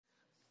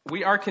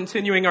We are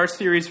continuing our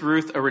series,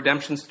 Ruth, a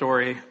Redemption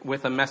Story,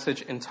 with a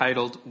message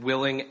entitled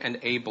Willing and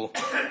Able.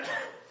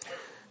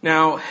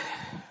 Now,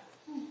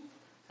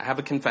 I have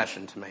a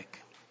confession to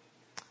make.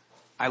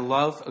 I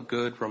love a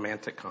good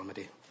romantic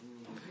comedy.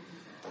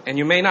 And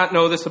you may not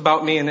know this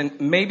about me, and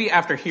maybe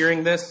after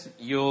hearing this,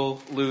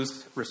 you'll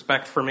lose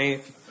respect for me,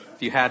 if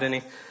you had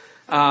any.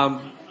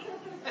 But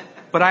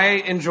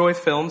I enjoy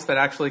films that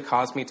actually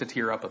cause me to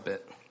tear up a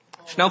bit.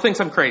 Chanel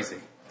thinks I'm crazy.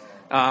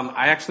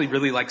 I actually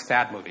really like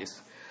sad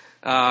movies.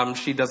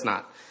 She does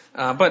not.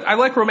 But I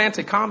like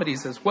romantic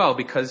comedies as well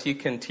because you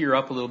can tear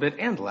up a little bit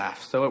and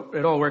laugh. So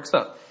it all works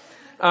out.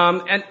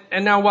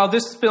 And now while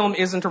this film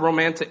isn't a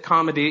romantic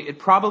comedy, it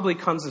probably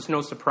comes as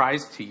no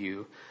surprise to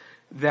you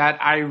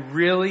that I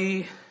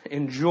really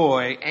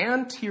enjoy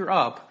and tear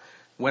up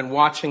when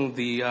watching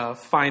the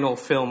final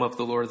film of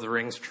the Lord of the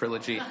Rings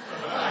trilogy.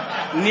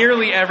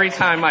 Nearly every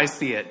time I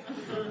see it.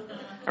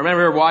 I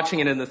remember watching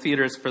it in the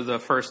theaters for the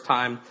first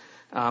time.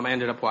 I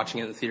ended up watching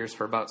it in the theaters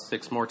for about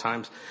 6 more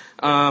times.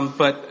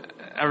 But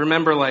I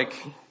remember, I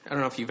don't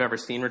know if you've ever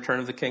seen Return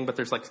of the King, but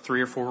there's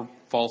 3 or 4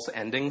 false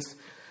endings,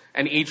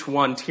 and each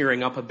one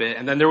tearing up a bit,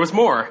 and then there was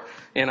more,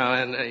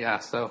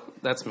 so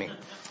that's me.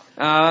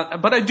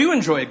 But I do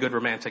enjoy a good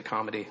romantic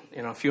comedy.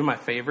 A few of my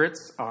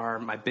favorites are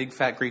My Big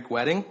Fat Greek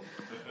Wedding,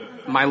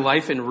 My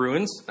Life in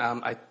Ruins.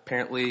 I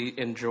apparently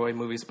enjoy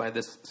movies by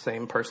this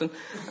same person.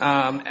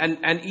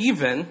 And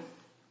even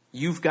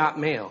You've Got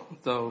Mail,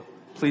 though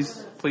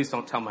please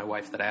don't tell my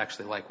wife that I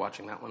actually like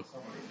watching that one.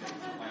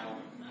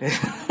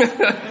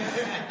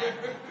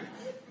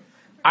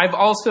 I've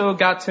also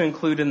got to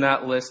include in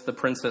that list The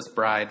Princess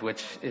Bride,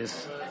 which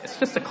it's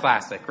just a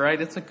classic,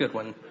 right? It's a good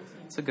one.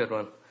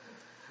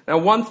 Now,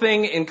 one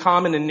thing in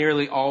common in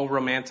nearly all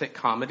romantic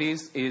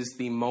comedies is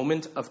the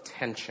moment of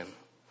tension.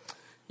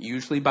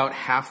 Usually about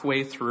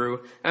halfway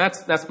through, and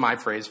that's my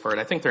phrase for it.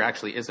 I think there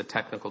actually is a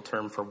technical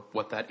term for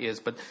what that is,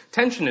 but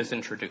tension is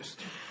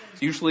introduced.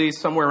 It's usually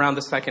somewhere around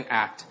the second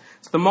act.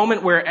 It's the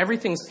moment where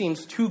everything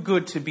seems too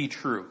good to be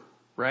true,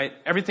 right?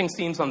 Everything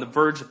seems on the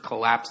verge of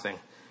collapsing.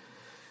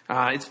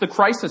 It's the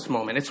crisis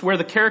moment. It's where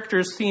the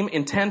characters seem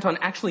intent on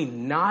actually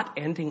not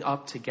ending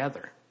up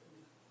together.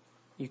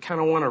 You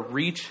kind of want to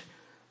reach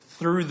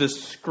through the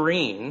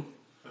screen,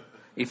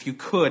 if you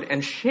could,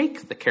 and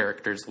shake the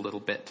characters a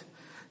little bit.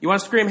 You want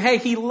to scream, hey,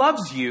 he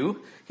loves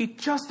you. He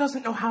just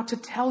doesn't know how to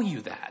tell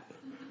you that.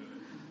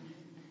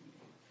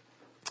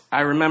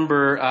 I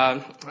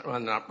remember,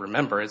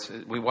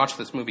 we watch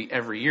this movie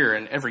every year,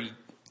 and every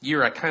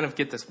year I kind of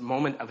get this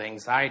moment of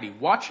anxiety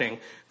watching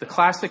the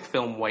classic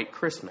film White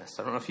Christmas.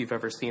 I don't know if you've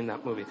ever seen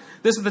that movie.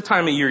 This is the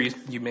time of year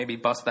you maybe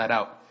bust that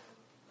out.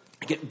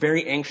 I get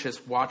very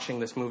anxious watching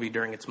this movie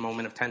during its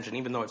moment of tension,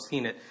 even though I've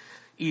seen it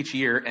each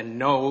year and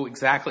know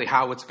exactly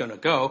how it's going to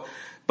go.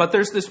 But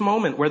there's this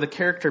moment where the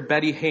character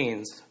Betty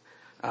Haynes,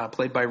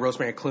 played by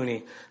Rosemary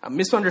Clooney,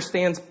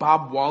 misunderstands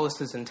Bob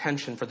Wallace's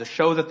intention for the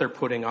show that they're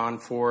putting on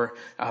for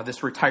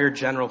this retired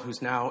general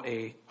who's now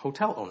a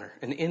hotel owner,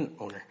 an inn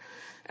owner.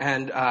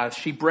 And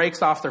she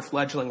breaks off their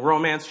fledgling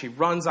romance. She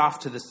runs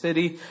off to the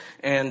city,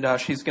 and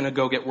she's going to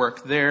go get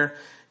work there.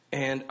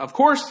 And, of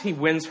course, he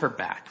wins her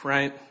back,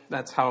 right?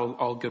 That's how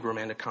all good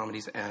romantic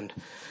comedies end.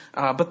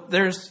 But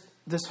there's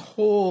this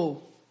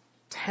whole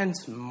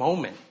tense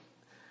moment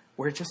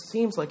where it just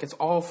seems like it's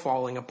all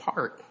falling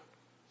apart.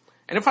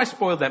 And if I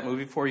spoiled that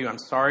movie for you, I'm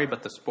sorry,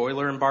 but the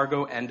spoiler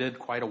embargo ended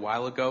quite a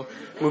while ago.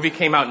 The movie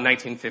came out in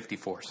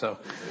 1954, so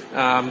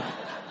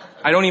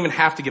I don't even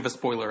have to give a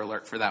spoiler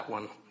alert for that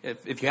one.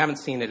 If you haven't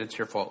seen it, it's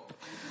your fault.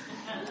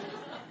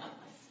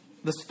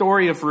 The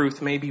story of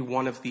Ruth may be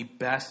one of the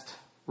best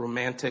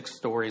romantic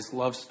stories,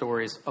 love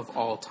stories of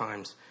all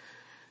times.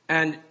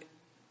 And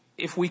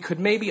if we could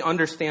maybe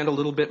understand a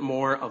little bit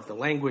more of the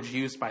language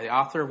used by the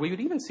author, we would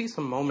even see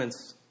some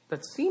moments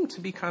that seem to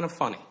be kind of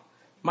funny.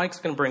 Mike's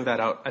going to bring that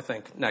out, I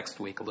think, next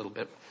week a little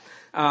bit.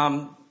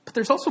 But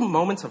there's also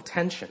moments of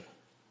tension.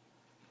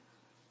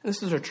 And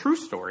this is a true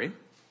story.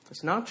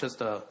 It's not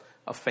just a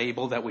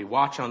fable that we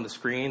watch on the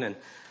screen and,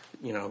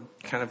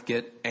 kind of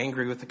get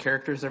angry with the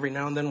characters every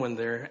now and then when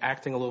they're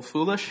acting a little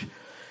foolish.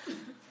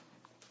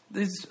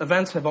 These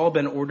events have all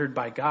been ordered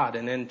by God.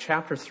 And in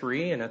chapter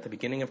 3 and at the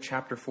beginning of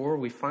chapter 4,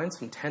 we find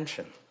some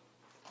tension.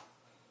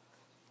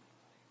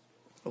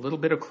 A little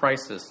bit of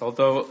crisis,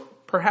 although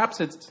perhaps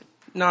it's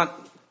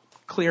not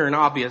clear and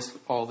obvious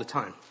all the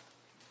time.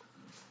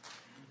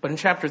 But in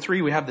chapter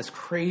 3, we have this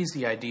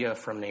crazy idea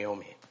from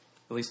Naomi.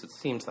 At least it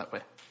seems that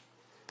way.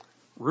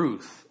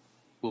 Ruth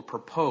will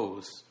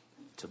propose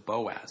to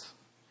Boaz.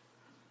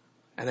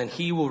 And then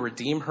he will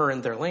redeem her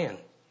in their land.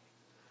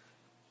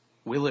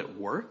 Will it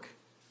work?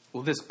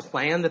 Will this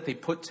plan that they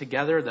put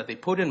together, that they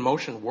put in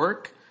motion,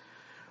 work?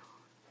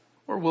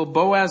 Or will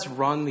Boaz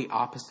run the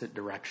opposite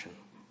direction?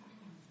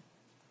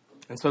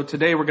 And so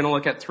today we're going to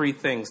look at 3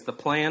 things: the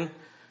plan,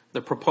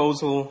 the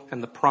proposal,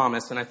 and the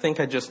promise. And I think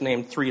I just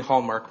named 3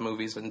 Hallmark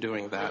movies in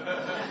doing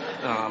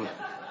that.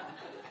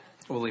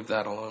 We'll leave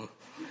that alone.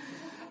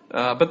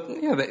 But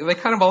yeah, they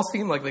kind of all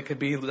seem like they could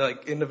be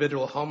like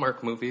individual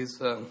Hallmark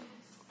movies.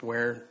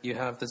 where you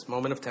have this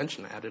moment of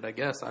tension added, I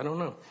guess. I don't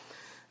know.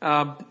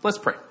 Let's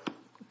pray.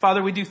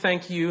 Father, we do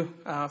thank you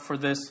for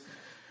this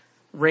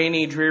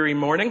rainy, dreary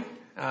morning,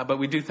 but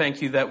we do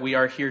thank you that we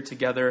are here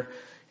together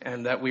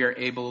and that we are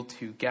able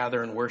to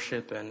gather and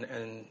worship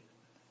and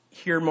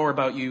hear more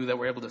about you, that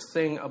we're able to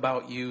sing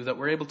about you, that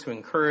we're able to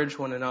encourage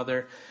one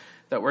another,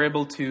 that we're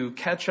able to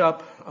catch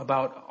up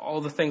about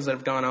all the things that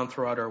have gone on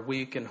throughout our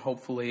week, and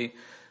hopefully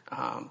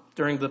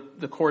during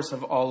the course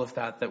of all of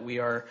that, that we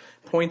are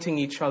pointing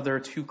each other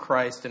to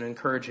Christ and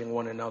encouraging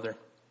one another.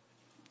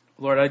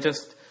 Lord,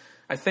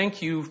 I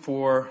thank you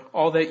for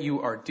all that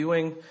you are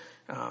doing,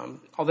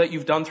 all that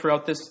you've done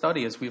throughout this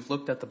study as we've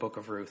looked at the book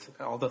of Ruth,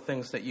 all the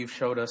things that you've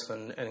showed us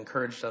and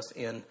encouraged us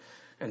in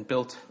and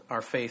built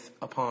our faith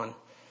upon.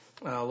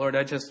 Lord,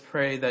 I just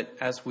pray that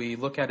as we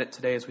look at it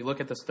today, as we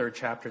look at this third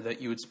chapter,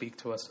 that you would speak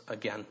to us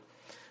again.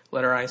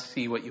 Let our eyes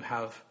see what you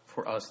have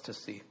for us to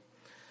see.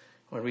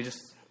 Lord, we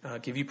just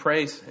give you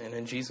praise, and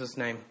in Jesus'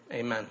 name,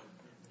 amen.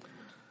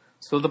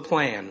 So the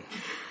plan,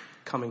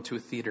 coming to a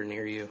theater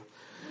near you.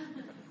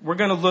 We're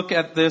going to look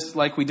at this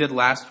like we did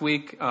last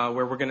week,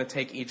 where we're going to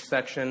take each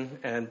section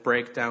and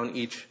break down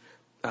each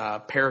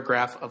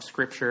paragraph of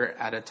Scripture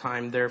at a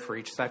time there for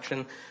each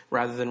section,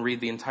 rather than read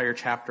the entire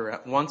chapter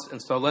at once.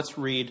 And so let's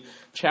read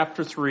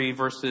chapter 3,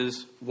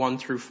 verses 1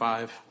 through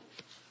 5.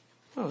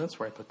 Oh, that's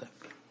where I put that.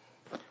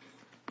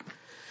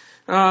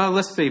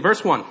 Let's see,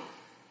 verse 1.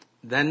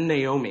 Then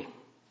Naomi,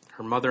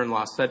 her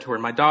mother-in-law, said to her,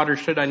 "My daughter,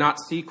 should I not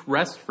seek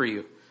rest for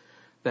you,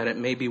 that it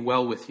may be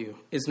well with you?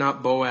 Is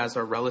not Boaz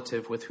our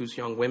relative with whose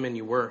young women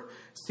you were?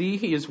 See,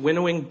 he is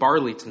winnowing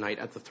barley tonight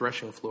at the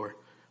threshing floor.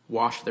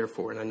 Wash,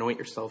 therefore, and anoint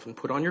yourself, and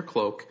put on your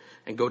cloak,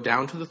 and go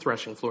down to the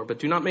threshing floor. But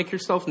do not make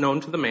yourself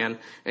known to the man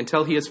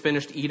until he has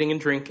finished eating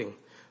and drinking.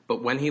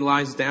 But when he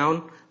lies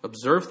down,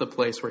 observe the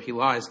place where he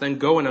lies. Then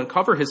go and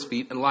uncover his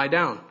feet and lie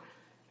down,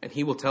 and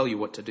he will tell you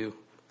what to do."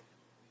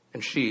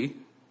 And she,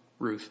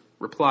 Ruth,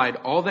 replied,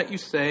 "All that you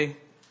say,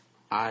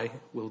 I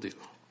will do."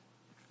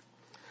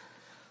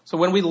 So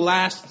when we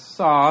last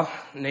saw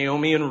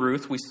Naomi and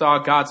Ruth, we saw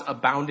God's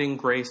abounding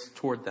grace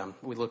toward them.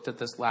 We looked at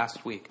this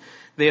last week.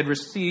 They had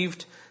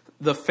received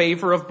the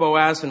favor of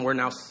Boaz and were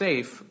now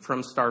safe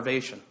from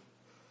starvation.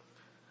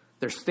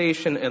 Their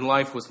station in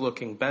life was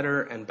looking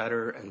better and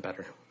better and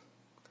better.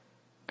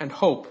 And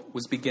hope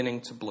was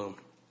beginning to bloom.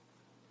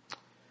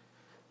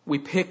 We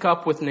pick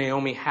up with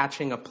Naomi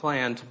hatching a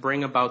plan to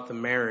bring about the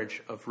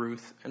marriage of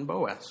Ruth and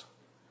Boaz.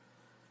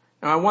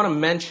 Now, I want to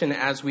mention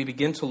as we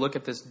begin to look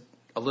at this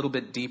a little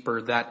bit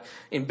deeper that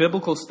in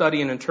biblical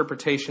study and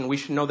interpretation, we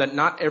should know that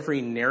not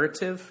every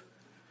narrative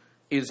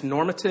is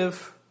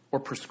normative or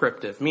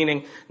prescriptive,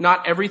 meaning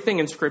not everything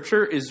in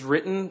Scripture is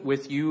written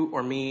with you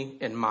or me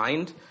in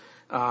mind,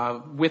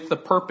 with the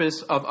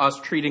purpose of us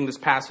treating this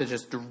passage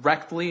as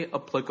directly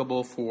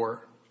applicable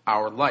for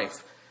our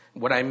life.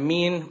 What I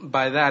mean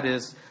by that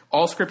is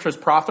all Scripture is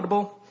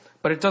profitable,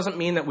 but it doesn't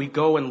mean that we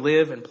go and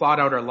live and plot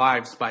out our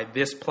lives by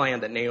this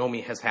plan that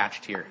Naomi has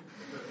hatched here.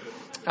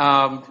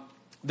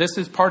 This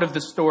is part of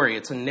the story.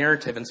 It's a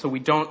narrative. And so we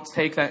don't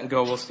take that and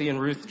go, we'll see in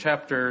Ruth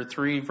chapter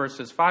 3,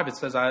 verses 5, it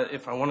says,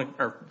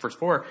 verse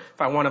 4,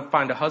 if I want to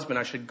find a husband,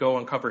 I should go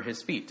uncover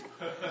his feet.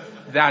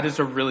 That is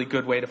a really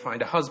good way to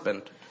find a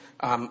husband.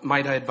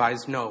 Might I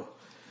advise no?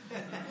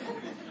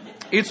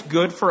 It's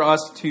good for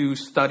us to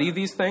study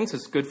these things.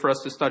 It's good for us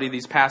to study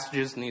these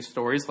passages and these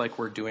stories like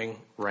we're doing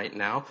right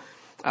now.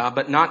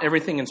 But not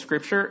everything in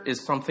Scripture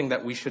is something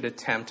that we should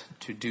attempt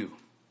to do.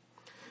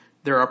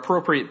 There are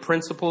appropriate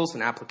principles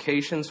and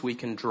applications we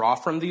can draw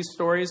from these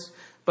stories,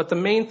 but the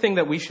main thing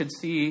that we should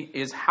see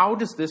is how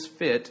does this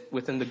fit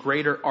within the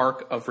greater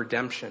arc of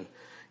redemption,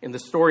 in the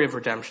story of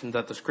redemption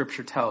that the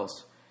Scripture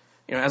tells.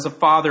 You know, as a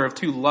father of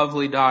 2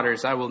 lovely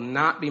daughters, I will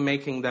not be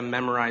making them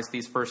memorize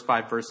these first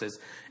 5 verses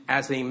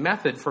as a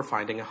method for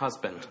finding a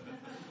husband.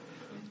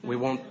 We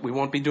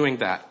won't be doing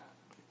that.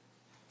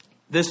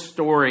 This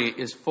story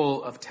is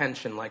full of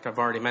tension, like I've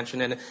already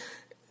mentioned, and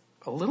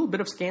a little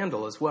bit of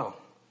scandal as well.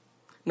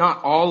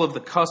 Not all of the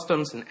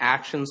customs and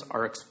actions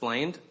are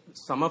explained.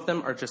 Some of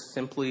them are just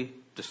simply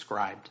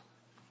described.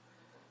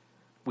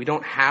 We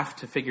don't have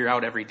to figure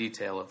out every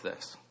detail of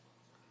this,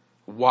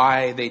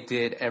 why they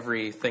did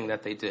everything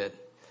that they did.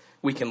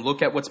 We can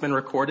look at what's been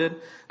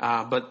recorded,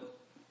 but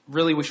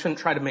really we shouldn't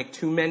try to make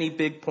too many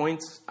big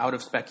points out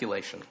of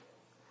speculation.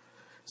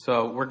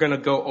 So we're going to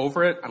go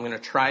over it. I'm going to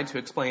try to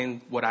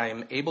explain what I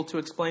am able to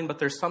explain, but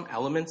there's some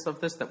elements of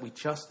this that we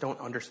just don't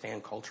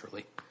understand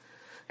culturally.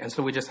 And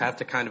so we just have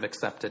to kind of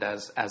accept it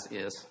as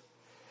is.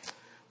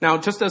 Now,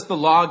 just as the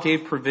law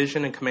gave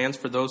provision and commands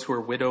for those who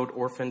are widowed,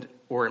 orphaned,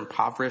 or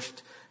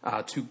impoverished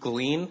to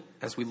glean,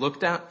 as we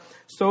looked at,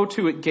 so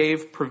too it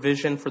gave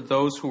provision for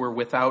those who were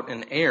without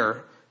an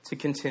heir to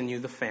continue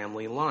the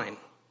family line.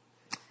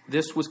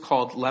 This was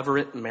called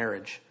levirate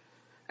marriage.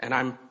 And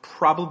I'm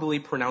probably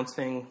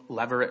pronouncing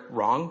levirate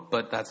wrong,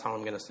 but that's how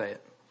I'm going to say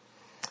it.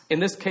 In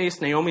this case,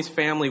 Naomi's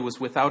family was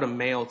without a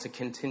male to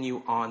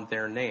continue on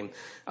their name.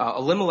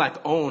 Elimelech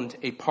owned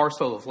a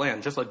parcel of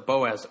land, just like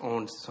Boaz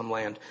owned some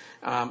land.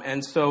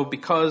 And so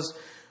because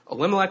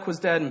Elimelech was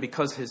dead, and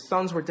because his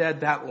sons were dead,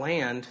 that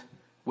land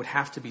would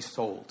have to be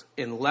sold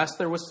unless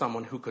there was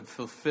someone who could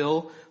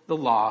fulfill the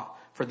law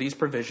for these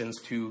provisions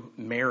to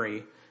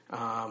marry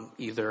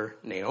either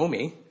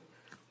Naomi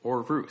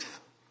or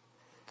Ruth.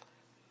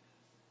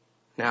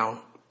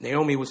 Now,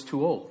 Naomi was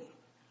too old.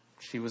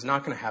 She was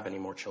not going to have any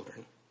more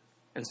children.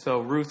 And so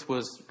Ruth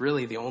was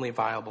really the only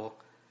viable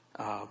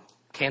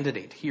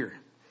candidate here.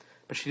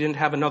 But she didn't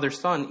have another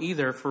son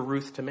either for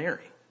Ruth to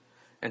marry.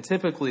 And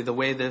typically the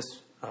way this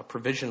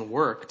provision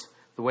worked,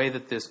 the way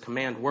that this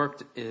command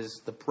worked,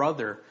 is the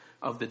brother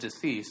of the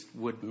deceased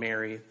would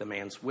marry the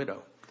man's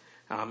widow.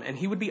 And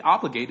he would be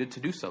obligated to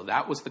do so.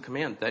 That was the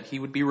command, that he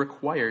would be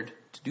required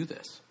to do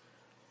this.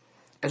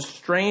 As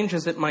strange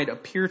as it might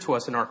appear to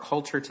us in our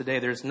culture today,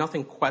 there's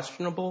nothing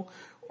questionable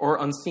or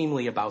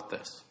unseemly about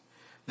this.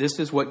 This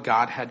is what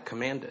God had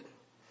commanded.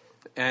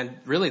 And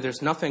really,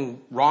 there's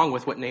nothing wrong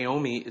with what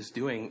Naomi is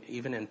doing,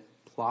 even in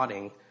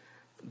plotting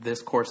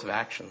this course of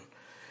action.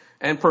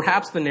 And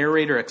perhaps the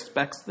narrator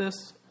expects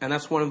this, and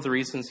that's one of the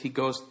reasons he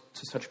goes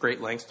to such great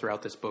lengths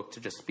throughout this book to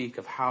just speak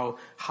of how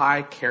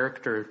high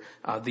character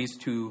these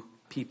two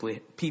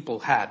people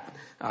had,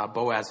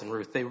 Boaz and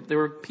Ruth. They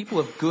were people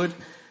of good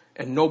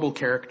and noble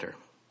character.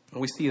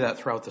 And we see that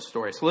throughout the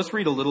story. So let's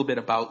read a little bit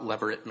about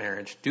levirate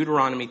marriage.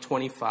 Deuteronomy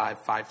 25,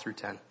 5 through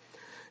 10.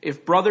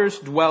 If brothers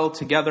dwell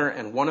together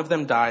and one of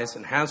them dies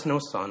and has no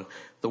son,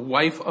 the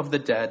wife of the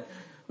dead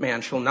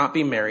man shall not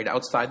be married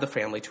outside the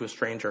family to a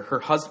stranger. Her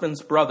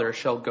husband's brother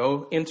shall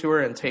go into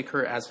her and take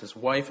her as his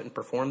wife and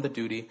perform the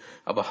duty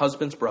of a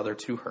husband's brother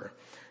to her.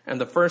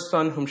 And the first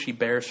son whom she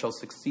bears shall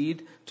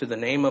succeed to the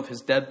name of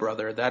his dead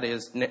brother, that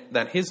is,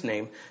 that his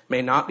name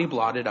may not be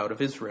blotted out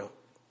of Israel.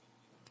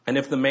 And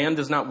if the man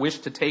does not wish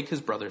to take his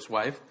brother's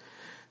wife,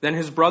 then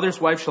his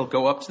brother's wife shall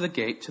go up to the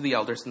gate to the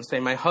elders and say,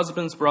 my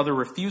husband's brother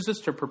refuses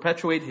to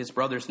perpetuate his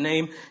brother's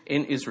name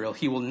in Israel.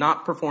 He will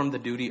not perform the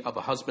duty of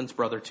a husband's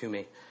brother to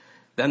me.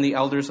 Then the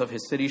elders of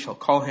his city shall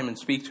call him and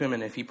speak to him,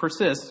 and if he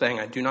persists, saying,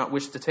 I do not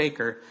wish to take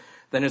her,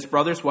 then his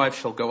brother's wife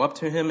shall go up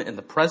to him in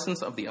the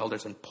presence of the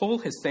elders and pull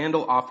his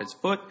sandal off his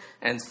foot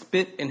and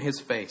spit in his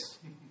face.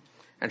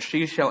 And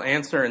she shall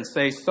answer and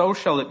say, so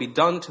shall it be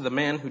done to the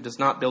man who does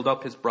not build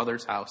up his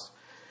brother's house.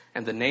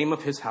 And the name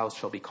of his house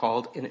shall be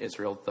called in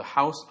Israel, the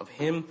house of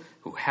him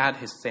who had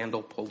his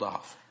sandal pulled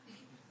off.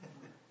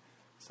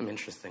 Some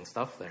interesting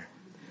stuff there.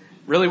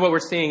 Really what we're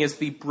seeing is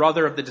the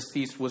brother of the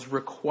deceased was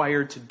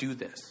required to do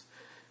this.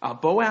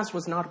 Boaz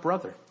was not a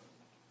brother.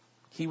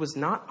 He was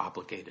not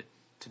obligated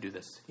to do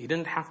this. He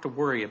didn't have to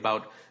worry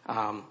about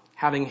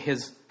having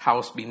his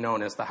house be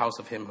known as the house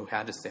of him who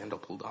had his sandal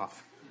pulled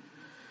off.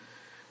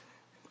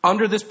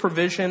 Under this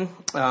provision,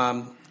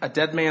 a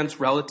dead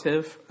man's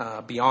relative,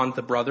 beyond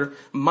the brother,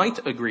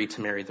 might agree to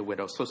marry the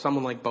widow. So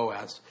someone like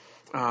Boaz,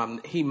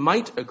 he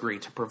might agree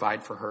to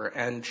provide for her.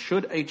 And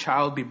should a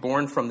child be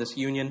born from this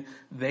union,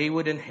 they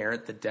would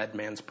inherit the dead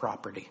man's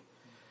property.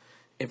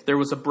 If there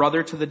was a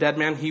brother to the dead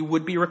man, he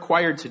would be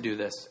required to do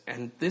this.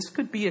 And this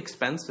could be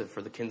expensive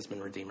for the kinsman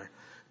redeemer,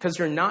 because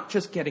you're not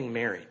just getting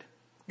married.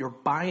 You're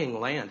buying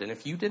land. And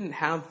if you didn't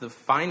have the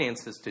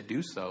finances to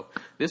do so,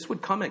 this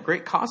would come at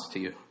great cost to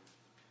you.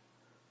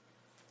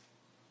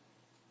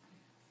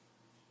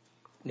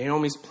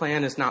 Naomi's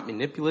plan is not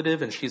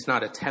manipulative, and she's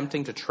not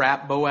attempting to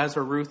trap Boaz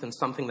or Ruth in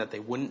something that they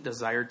wouldn't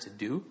desire to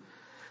do.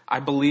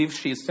 I believe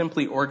she is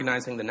simply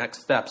organizing the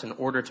next steps in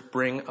order to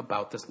bring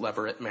about this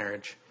levirate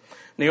marriage.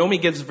 Naomi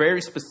gives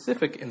very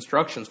specific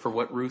instructions for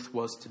what Ruth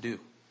was to do.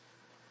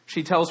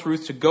 She tells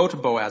Ruth to go to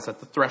Boaz at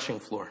the threshing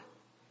floor.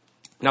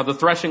 Now, the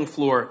threshing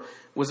floor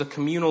was a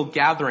communal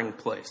gathering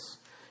place,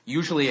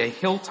 usually a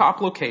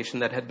hilltop location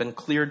that had been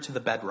cleared to the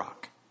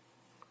bedrock.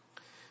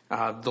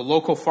 The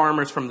local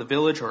farmers from the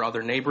village or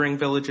other neighboring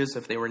villages,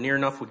 if they were near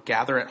enough, would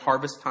gather at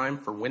harvest time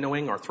for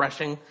winnowing or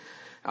threshing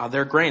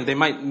their grain. They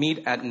might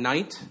meet at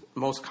night,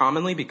 most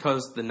commonly,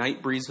 because the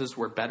night breezes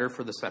were better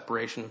for the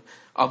separation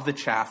of the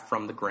chaff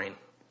from the grain.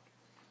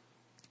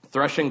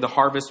 Threshing the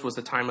harvest was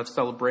a time of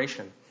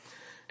celebration.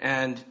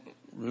 And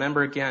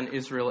remember again,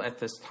 Israel at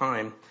this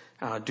time,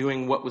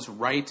 doing what was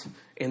right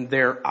in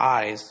their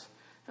eyes.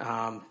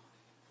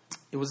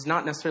 It was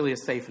not necessarily a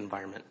safe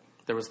environment.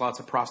 There was lots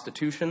of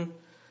prostitution.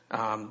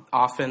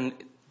 Often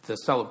the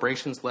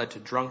celebrations led to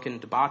drunken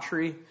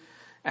debauchery,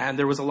 and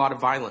there was a lot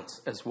of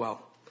violence as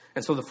well.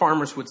 And so the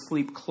farmers would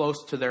sleep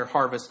close to their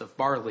harvest of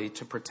barley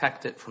to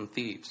protect it from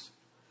thieves.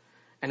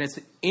 And it's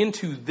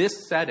into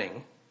this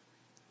setting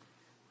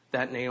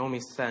that Naomi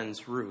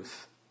sends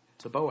Ruth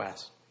to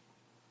Boaz.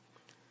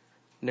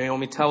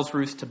 Naomi tells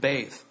Ruth to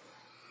bathe,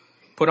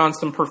 put on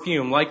some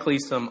perfume, likely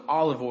some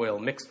olive oil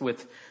mixed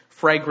with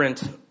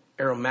fragrant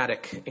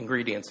aromatic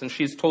ingredients. And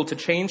she's told to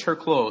change her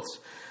clothes.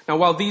 Now,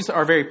 while these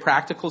are very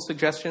practical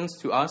suggestions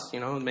to us,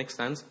 it makes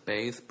sense.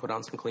 Bathe, put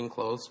on some clean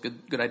clothes,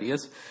 good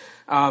ideas.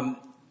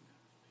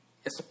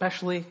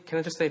 Especially, can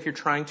I just say, if you're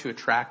trying to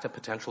attract a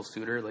potential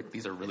suitor,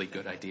 these are really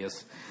good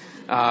ideas.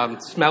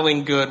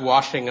 Smelling good,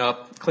 washing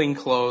up, clean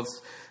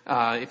clothes,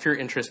 if you're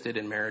interested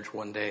in marriage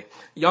one day.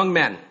 Young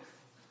men,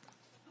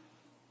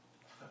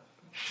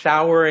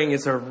 Showering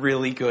is a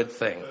really good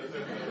thing.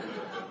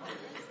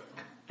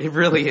 It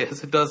really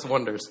is. It does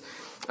wonders.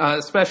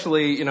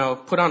 Especially,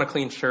 put on a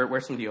clean shirt,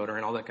 wear some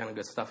deodorant, all that kind of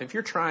good stuff. If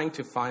you're trying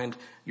to find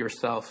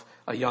yourself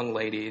a young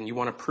lady and you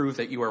want to prove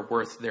that you are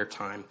worth their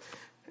time,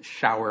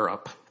 shower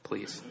up,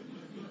 please.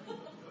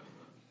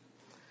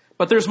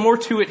 But there's more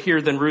to it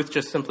here than Ruth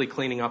just simply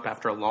cleaning up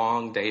after a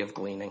long day of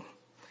gleaning.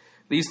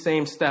 These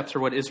same steps are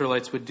what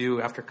Israelites would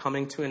do after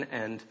coming to an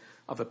end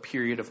of a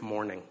period of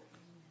mourning.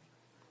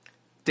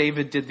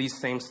 David did these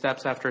same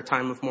steps after a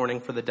time of mourning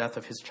for the death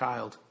of his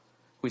child.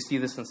 We see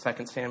this in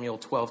 2 Samuel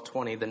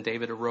 12:20. Then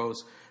David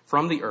arose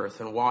from the earth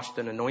and washed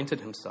and anointed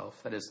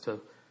himself, that is to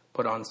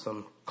put on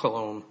some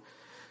cologne,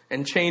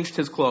 and changed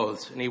his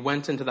clothes. And he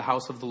went into the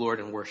house of the Lord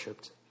and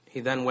worshipped.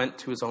 He then went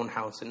to his own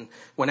house, and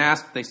when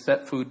asked, they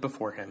set food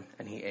before him,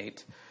 and he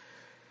ate.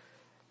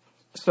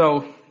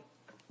 So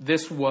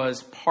this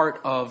was part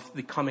of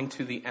the coming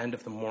to the end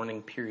of the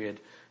mourning period.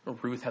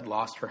 Ruth had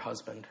lost her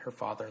husband, her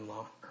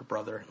father-in-law, her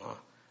brother-in-law,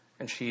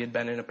 and she had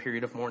been in a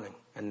period of mourning.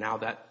 And now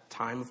that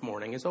time of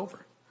mourning is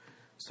over.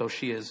 So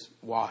she is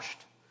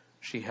washed,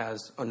 she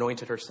has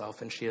anointed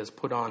herself, and she has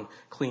put on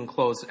clean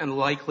clothes. And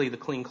likely the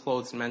clean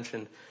clothes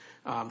mentioned,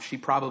 she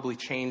probably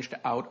changed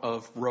out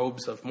of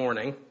robes of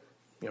mourning,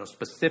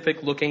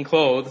 specific looking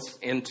clothes,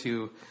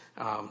 into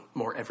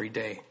more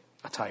everyday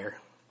attire.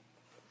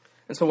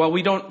 And so while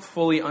we don't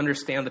fully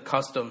understand the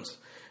customs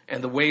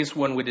and the ways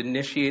one would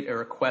initiate a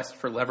request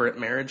for levirate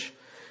marriage,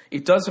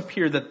 it does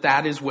appear that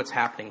that is what's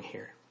happening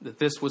here, that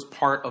this was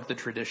part of the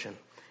tradition.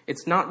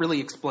 It's not really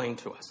explained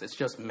to us. It's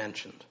just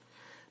mentioned.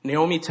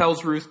 Naomi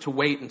tells Ruth to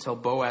wait until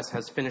Boaz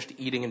has finished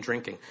eating and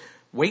drinking.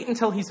 Wait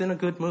until he's in a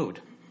good mood.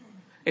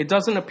 It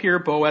doesn't appear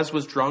Boaz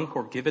was drunk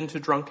or given to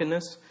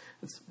drunkenness.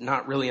 It's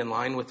not really in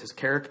line with his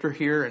character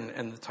here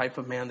and the type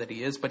of man that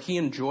he is, but he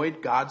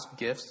enjoyed God's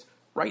gifts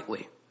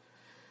rightly.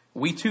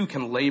 We too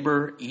can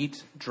labor,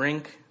 eat,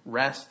 drink,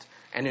 rest,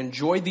 and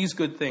enjoy these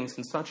good things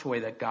in such a way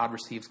that God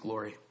receives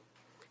glory.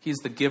 He's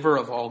the giver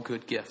of all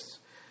good gifts.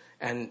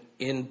 And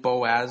in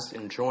Boaz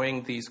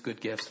enjoying these good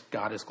gifts,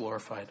 God is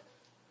glorified.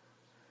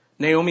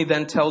 Naomi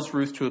then tells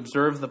Ruth to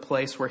observe the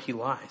place where he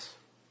lies.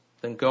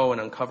 Then go and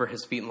uncover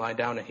his feet and lie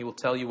down, and he will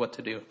tell you what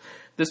to do.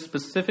 This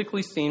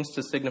specifically seems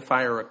to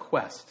signify a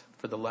request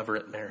for the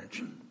levirate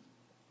marriage.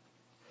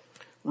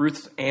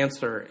 Ruth's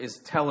answer is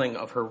telling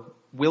of her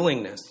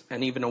willingness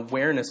and even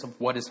awareness of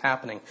what is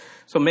happening.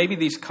 So maybe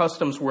these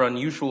customs were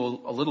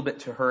unusual a little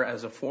bit to her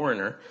as a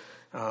foreigner,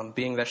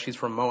 being that she's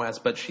from Moab,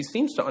 but she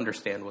seems to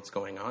understand what's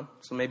going on.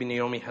 So maybe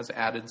Naomi has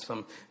added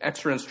some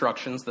extra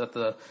instructions that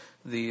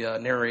the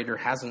narrator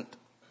hasn't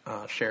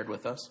shared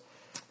with us.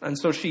 And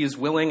so she is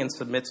willing and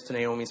submits to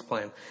Naomi's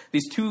plan.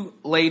 These two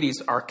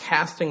ladies are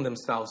casting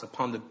themselves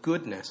upon the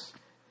goodness,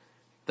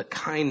 the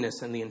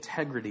kindness, and the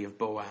integrity of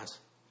Boaz.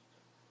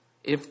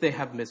 If they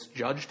have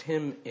misjudged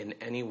him in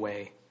any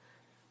way,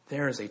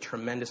 there is a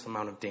tremendous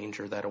amount of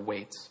danger that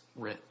awaits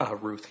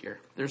Ruth here.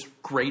 There's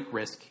great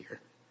risk here.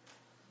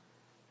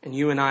 And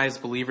you and I, as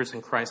believers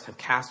in Christ, have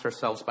cast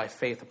ourselves by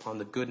faith upon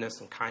the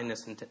goodness and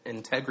kindness and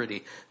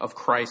integrity of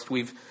Christ.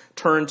 We've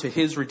turned to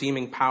his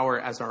redeeming power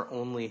as our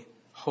only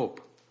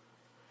hope.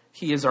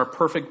 He is our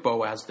perfect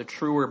Boaz, the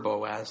truer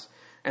Boaz,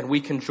 and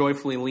we can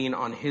joyfully lean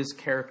on his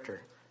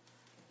character,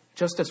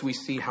 just as we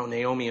see how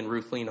Naomi and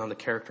Ruth lean on the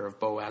character of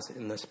Boaz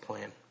in this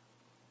plan.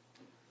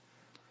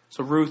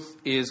 So Ruth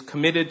is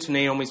committed to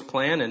Naomi's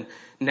plan, and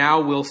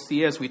now we'll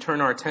see as we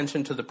turn our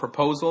attention to the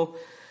proposal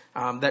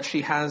that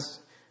she has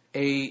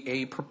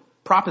a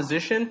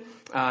proposition.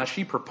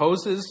 She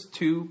proposes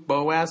to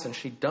Boaz, and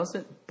she does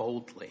it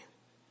boldly.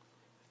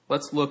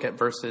 Let's look at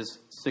verses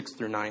 6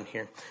 through 9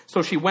 here.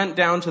 So she went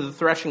down to the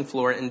threshing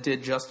floor and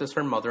did just as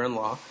her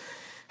mother-in-law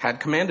had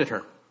commanded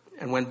her.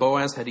 And when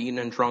Boaz had eaten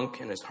and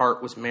drunk, and his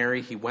heart was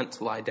merry, he went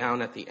to lie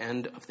down at the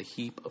end of the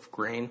heap of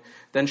grain.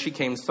 Then she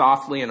came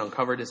softly and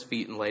uncovered his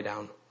feet and lay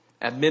down.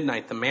 At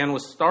midnight the man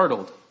was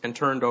startled and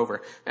turned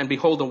over, and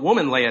behold, a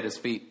woman lay at his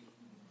feet.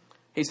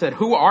 He said,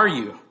 "Who are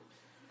you?"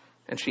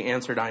 And she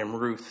answered, "I am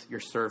Ruth,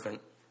 your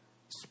servant.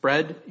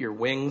 Spread your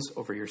wings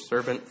over your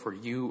servant, for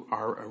you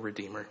are a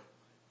redeemer."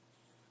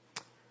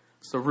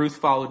 So Ruth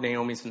followed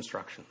Naomi's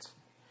instructions.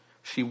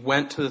 She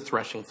went to the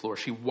threshing floor.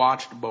 She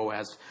watched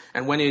Boaz.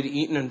 And when he had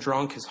eaten and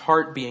drunk, his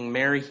heart being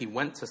merry, he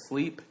went to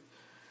sleep.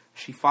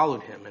 She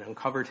followed him and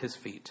uncovered his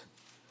feet.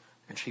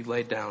 And she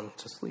laid down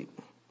to sleep.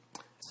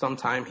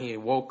 Sometime he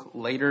awoke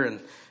later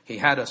and he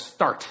had a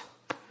start.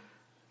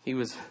 He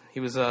was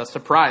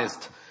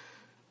surprised.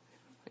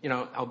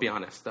 I'll be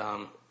honest.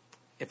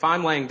 If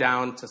I'm laying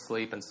down to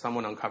sleep and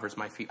someone uncovers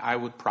my feet, I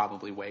would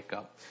probably wake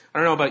up. I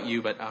don't know about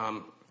you, but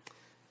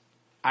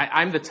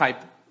I'm the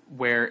type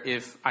where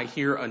if I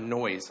hear a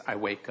noise, I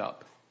wake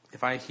up.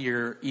 If I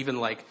hear even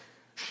like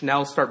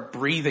Chanel start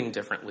breathing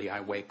differently,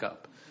 I wake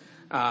up.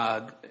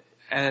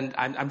 And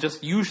I'm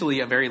just usually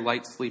a very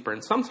light sleeper.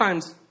 And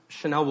sometimes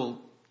Chanel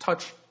will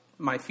touch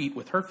my feet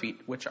with her feet,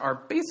 which are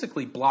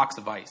basically blocks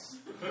of ice.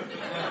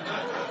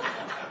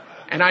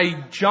 And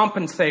I jump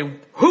and say,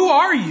 "Who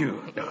are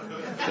you?" No,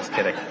 just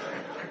kidding.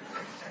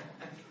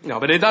 No,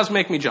 but it does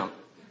make me jump.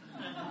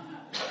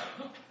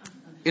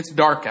 It's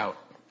dark out.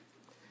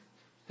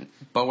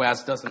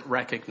 Boaz doesn't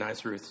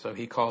recognize Ruth, so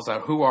he calls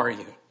out, "Who are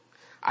you?"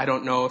 I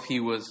don't know if he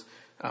was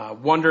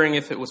wondering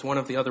if it was one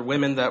of the other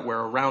women that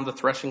were around the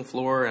threshing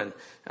floor and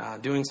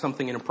doing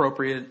something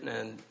inappropriate,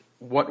 and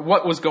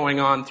what was going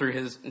on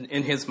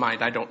in his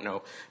mind, I don't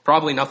know.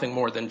 Probably nothing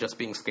more than just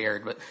being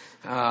scared.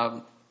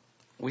 But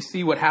we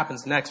see what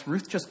happens next.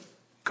 Ruth just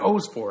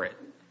goes for it.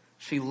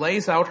 She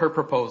lays out her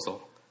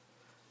proposal.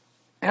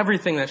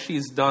 Everything that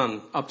she's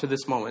done up to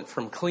this moment,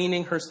 from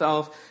cleaning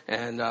herself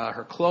and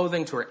her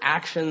clothing to her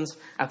actions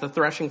at the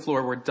threshing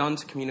floor, were done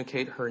to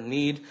communicate her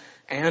need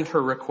and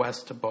her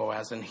request to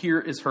Boaz. And here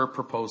is her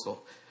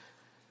proposal.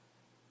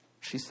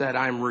 She said,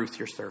 "I am Ruth,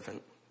 your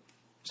servant.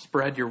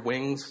 Spread your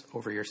wings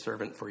over your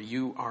servant, for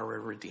you are a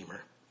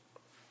redeemer."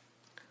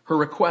 Her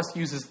request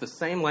uses the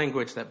same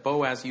language that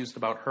Boaz used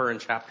about her in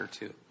chapter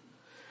 2,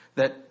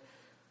 that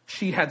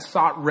she had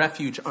sought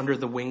refuge under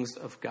the wings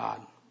of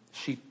God.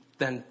 She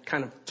then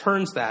kind of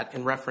turns that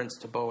in reference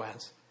to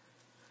Boaz.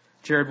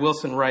 Jared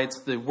Wilson writes,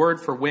 "The word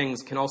for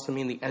wings can also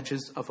mean the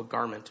edges of a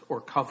garment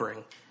or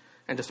covering,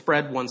 and to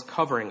spread one's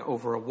covering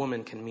over a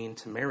woman can mean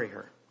to marry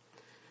her."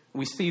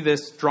 We see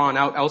this drawn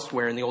out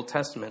elsewhere in the Old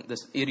Testament,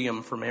 this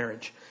idiom for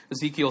marriage.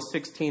 Ezekiel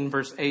 16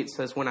 verse 8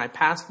 says, "When I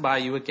passed by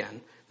you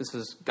again," this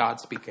is God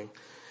speaking,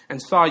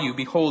 "and saw you,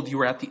 behold, you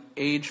were at the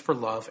age for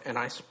love, and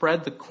I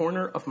spread the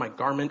corner of my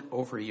garment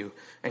over you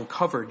and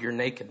covered your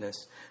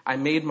nakedness. I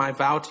made my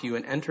vow to you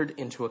and entered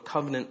into a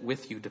covenant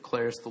with you,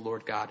 declares the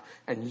Lord God,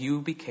 and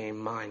you became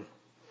mine."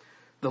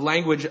 The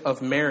language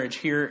of marriage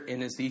here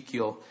in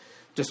Ezekiel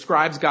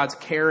describes God's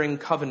caring,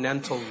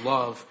 covenantal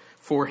love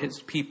for his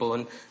people.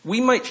 And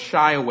we might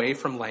shy away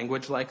from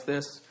language like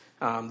this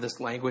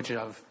language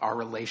of our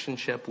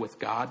relationship with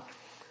God.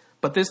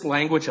 But this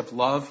language of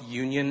love,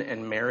 union,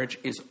 and marriage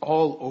is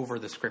all over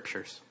the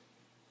scriptures.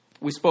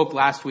 We spoke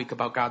last week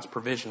about God's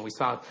provision. We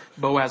saw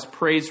Boaz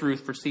praise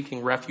Ruth for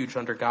seeking refuge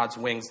under God's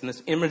wings. And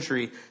this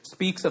imagery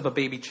speaks of a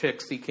baby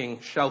chick seeking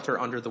shelter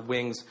under the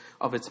wings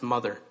of its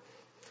mother,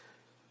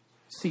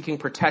 seeking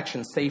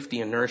protection,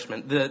 safety, and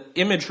nourishment. The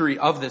imagery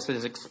of this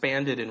is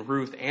expanded in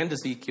Ruth and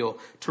Ezekiel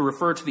to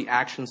refer to the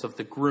actions of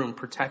the groom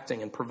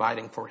protecting and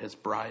providing for his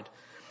bride.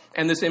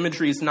 And this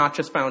imagery is not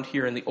just found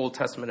here in the Old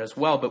Testament as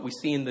well, but we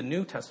see in the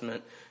New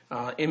Testament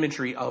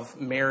imagery of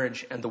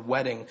marriage and the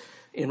wedding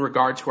in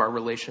regard to our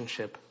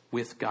relationship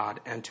with God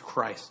and to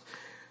Christ.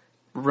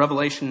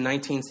 Revelation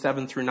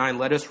 19:7-9,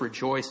 "Let us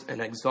rejoice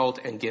and exult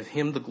and give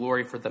him the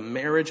glory, for the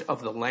marriage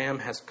of the Lamb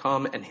has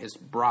come, and his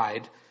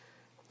bride,"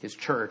 his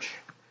church,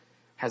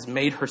 "has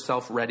made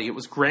herself ready. It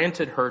was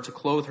granted her to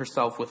clothe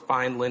herself with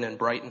fine linen,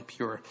 bright and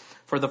pure.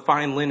 For the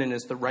fine linen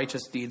is the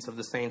righteous deeds of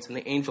the saints. And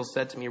the angel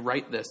said to me,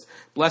 write this,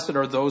 blessed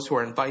are those who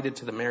are invited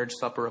to the marriage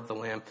supper of the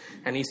Lamb.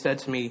 And he said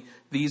to me,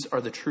 these are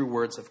the true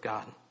words of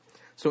God."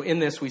 So in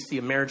this, we see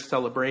a marriage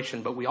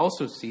celebration, but we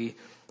also see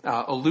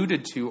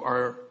alluded to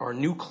our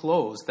new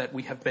clothes that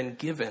we have been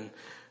given,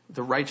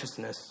 the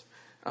righteousness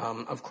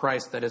of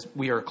Christ that is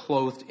we are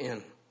clothed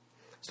in.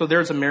 So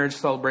there's a marriage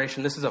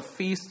celebration. This is a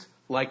feast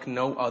like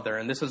no other,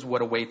 and this is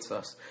what awaits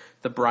us,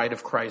 the bride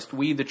of Christ.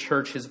 We, the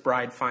church, his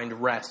bride,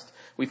 find rest.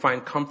 We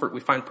find comfort. We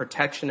find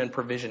protection and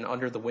provision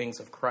under the wings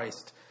of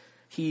Christ.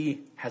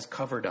 He has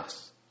covered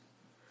us.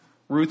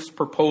 Ruth's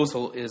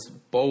proposal is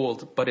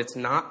bold, but it's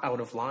not out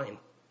of line.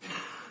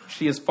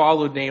 She has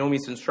followed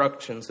Naomi's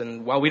instructions,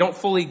 and while we don't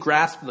fully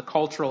grasp the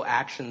cultural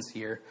actions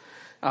here,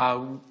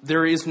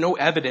 there is no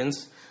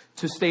evidence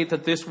to state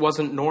that this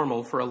wasn't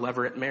normal for a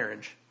levirate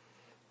marriage.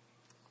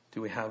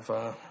 Do we have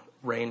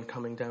rain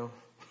coming down?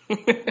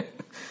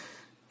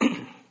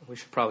 We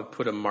should probably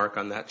put a mark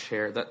on that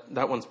chair.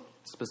 That one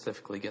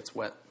specifically gets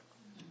wet.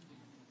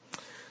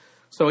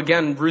 So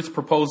again, Ruth's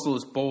proposal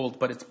is bold,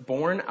 but it's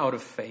born out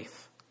of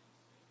faith.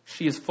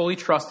 She is fully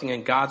trusting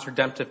in God's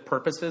redemptive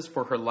purposes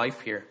for her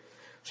life here.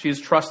 She is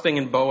trusting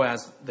in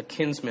Boaz, the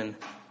kinsman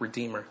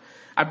redeemer.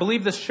 I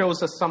believe this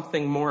shows us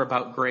something more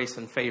about grace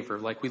and favor,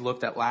 like we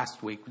looked at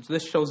last week.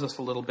 This shows us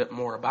a little bit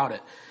more about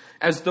it.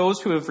 As those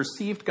who have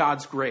received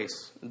God's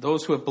grace,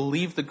 those who have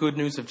believed the good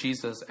news of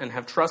Jesus and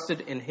have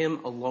trusted in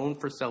him alone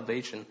for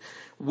salvation,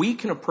 we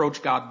can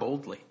approach God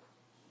boldly.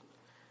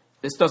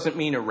 This doesn't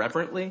mean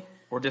irreverently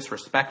or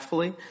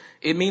disrespectfully.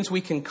 It means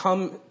we can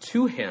come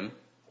to him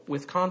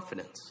with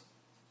confidence.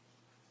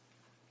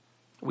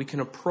 We can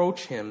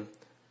approach him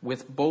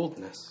with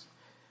boldness.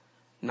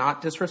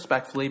 Not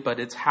disrespectfully, but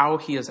it's how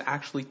he has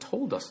actually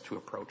told us to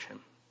approach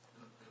him.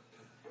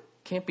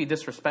 Can't be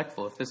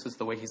disrespectful if this is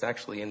the way he's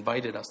actually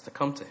invited us to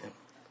come to him.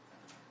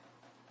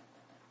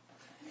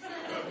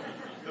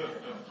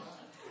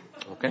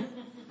 Okay?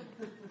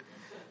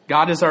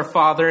 God is our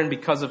Father, and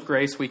because of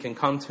grace, we can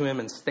come to him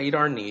and state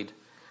our need,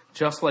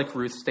 just like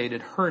Ruth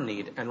stated her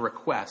need and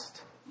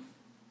request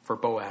for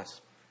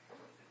Boaz.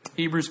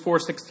 Hebrews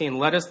 4:16,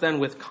 "Let us then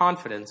with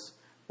confidence,"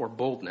 or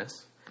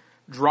boldness,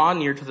 "draw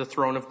near to the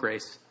throne of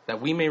grace, that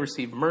we may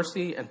receive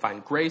mercy and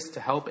find grace to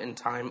help in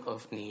time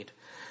of need."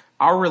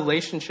 Our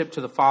relationship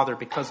to the Father,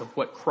 because of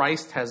what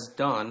Christ has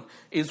done,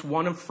 is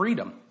one of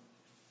freedom.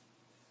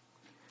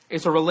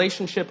 It's a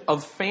relationship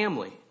of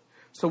family.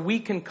 So we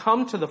can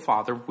come to the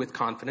Father with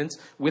confidence,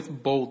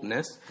 with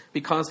boldness,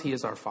 because he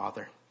is our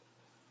Father.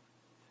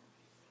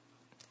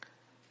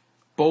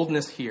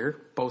 Boldness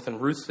here, both in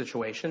Ruth's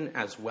situation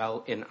as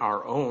well in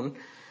our own,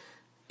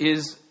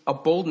 is a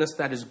boldness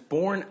that is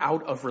born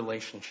out of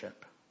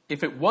relationship.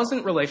 If it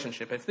wasn't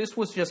relationship, if this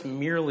was just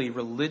merely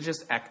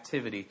religious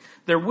activity,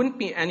 there wouldn't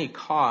be any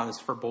cause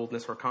for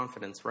boldness or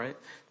confidence, right?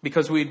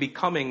 Because we'd be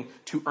coming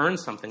to earn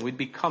something. We'd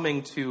be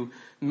coming to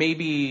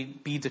maybe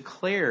be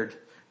declared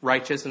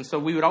righteous. And so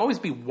we would always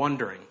be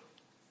wondering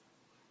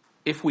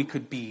if we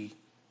could be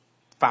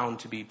found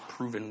to be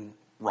proven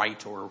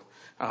right or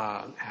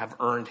have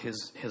earned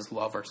his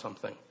love or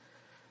something.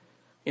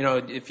 You know,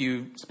 if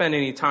you spend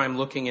any time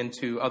looking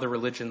into other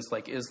religions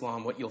like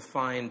Islam, what you'll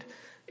find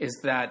is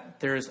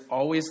that there is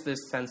always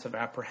this sense of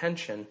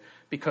apprehension,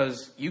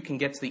 because you can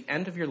get to the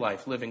end of your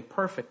life living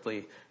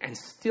perfectly and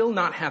still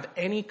not have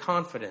any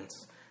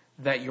confidence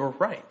that you're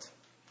right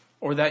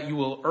or that you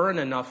will earn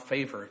enough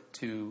favor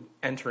to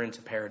enter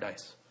into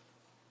paradise.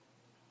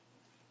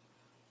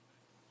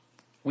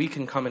 We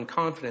can come in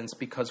confidence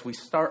because we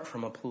start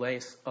from a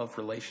place of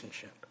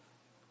relationship.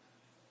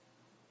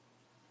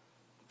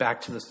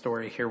 Back to the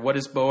story here. What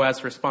is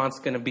Boaz's response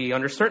going to be?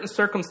 Under certain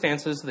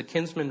circumstances, the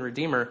kinsman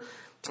redeemer,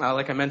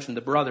 like I mentioned,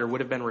 the brother, would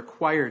have been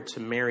required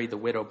to marry the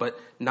widow, but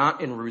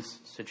not in Ruth's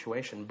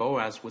situation.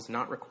 Boaz was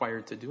not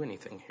required to do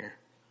anything here.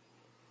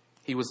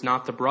 He was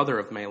not the brother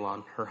of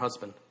Mahlon, her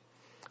husband.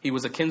 He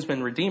was a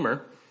kinsman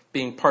redeemer,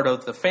 being part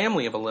of the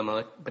family of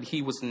Elimelech, but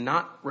he was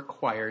not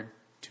required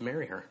to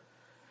marry her.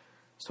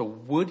 So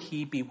would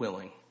he be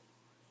willing?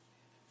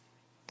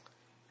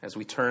 As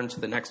we turn to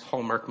the next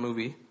Hallmark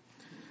movie,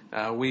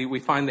 we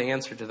find the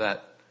answer to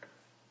that,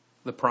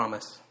 The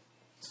Promise.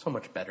 So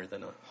much better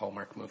than a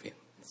Hallmark movie,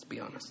 let's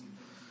be honest.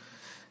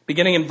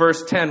 Beginning in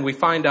verse 10, we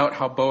find out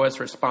how Boaz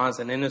responds,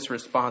 and in his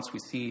response we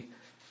see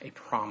a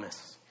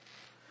promise.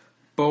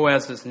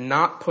 Boaz is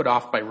not put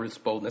off by Ruth's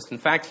boldness. In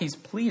fact, he's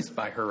pleased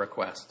by her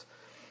request.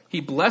 He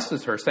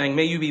blesses her, saying,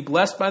 "May you be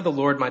blessed by the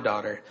Lord, my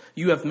daughter.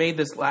 You have made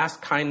this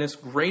last kindness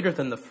greater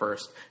than the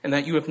first, and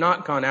that you have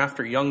not gone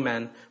after young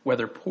men,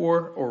 whether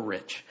poor or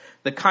rich."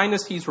 The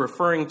kindness he's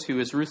referring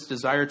to is Ruth's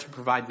desire to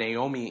provide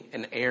Naomi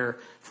an heir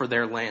for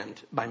their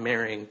land by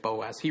marrying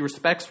Boaz. He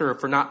respects her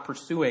for not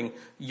pursuing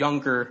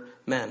younger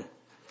men.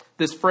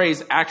 This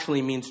phrase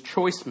actually means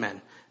choice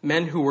men,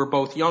 men who were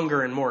both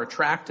younger and more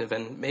attractive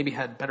and maybe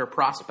had better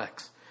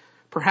prospects.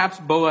 Perhaps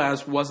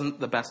Boaz wasn't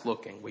the best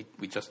looking.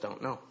 We just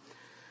don't know.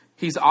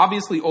 He's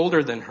obviously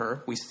older than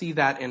her. We see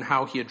that in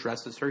how he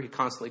addresses her. He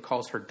constantly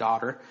calls her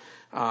daughter,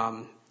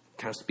 kind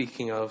of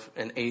speaking of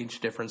an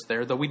age difference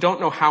there, though we don't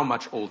know how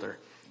much older.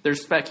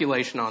 There's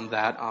speculation on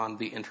that on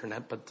the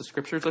internet, but the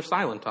scriptures are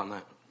silent on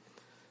that.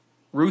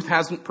 Ruth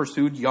hasn't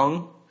pursued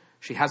young.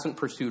 She hasn't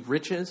pursued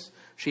riches.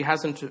 She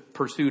hasn't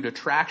pursued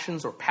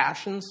attractions or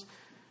passions.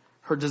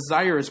 Her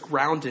desire is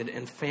grounded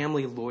in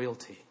family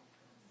loyalty,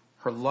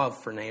 her love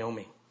for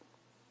Naomi.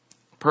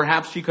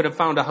 Perhaps she could have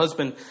found a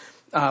husband,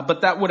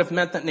 but that would have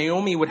meant that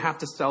Naomi would have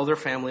to sell their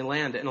family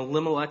land, and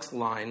Elimelech's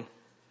line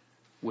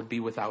would be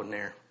without an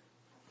heir.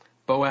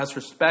 Boaz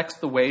respects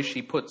the way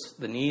she puts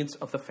the needs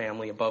of the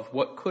family above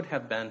what could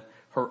have been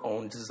her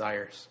own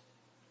desires.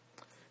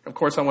 Of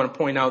course, I want to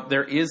point out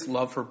there is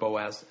love for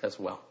Boaz as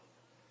well.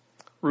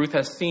 Ruth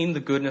has seen the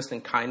goodness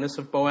and kindness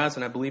of Boaz,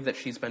 and I believe that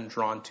she's been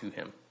drawn to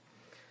him.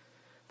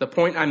 The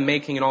point I'm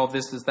making in all of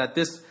this is that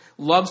this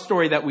love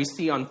story that we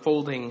see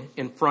unfolding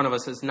in front of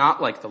us is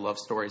not like the love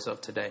stories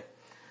of today.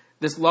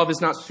 This love is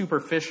not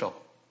superficial.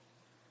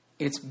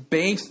 It's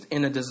based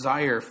in a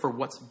desire for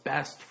what's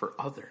best for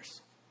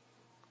others.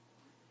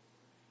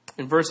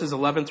 In verses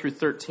 11 through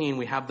 13,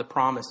 we have the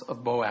promise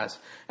of Boaz.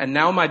 "And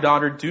now, my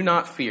daughter, do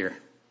not fear.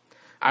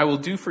 I will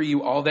do for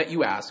you all that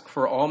you ask,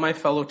 for all my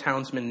fellow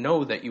townsmen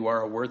know that you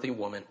are a worthy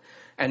woman.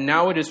 And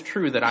now it is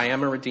true that I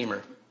am a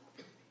redeemer.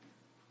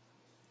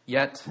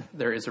 Yet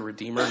there is a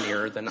redeemer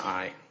nearer than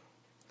I.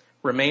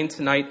 Remain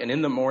tonight, and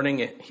in the morning,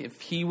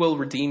 if he will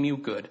redeem you,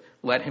 good,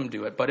 let him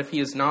do it. But if he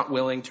is not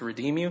willing to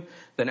redeem you,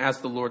 then as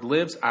the Lord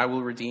lives, I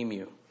will redeem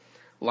you.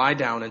 Lie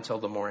down until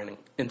the morning.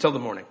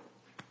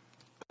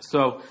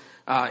 So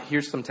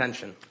here's some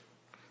tension.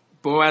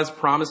 Boaz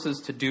promises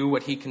to do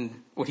what he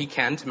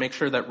can to make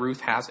sure that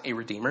Ruth has a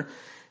redeemer.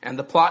 And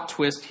the plot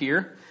twist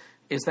here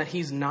is that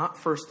he's not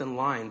first in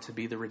line to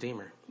be the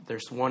redeemer.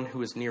 There's one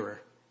who is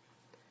nearer.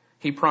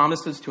 He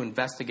promises to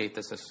investigate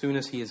this as soon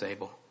as he is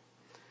able.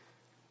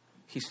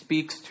 He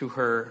speaks to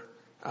her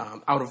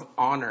out of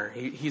honor.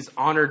 He's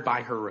honored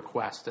by her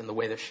request and the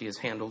way that she has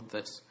handled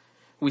this.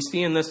 We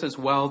see in this as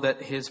well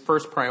that his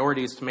first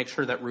priority is to make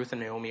sure that Ruth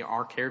and Naomi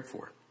are cared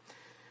for.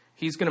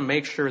 He's going to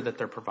make sure that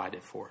they're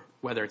provided for,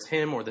 whether it's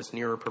him or this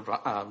nearer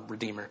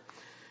redeemer.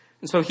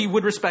 And so he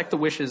would respect the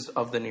wishes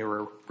of the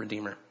nearer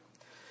redeemer.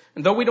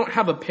 And though we don't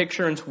have a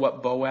picture into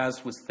what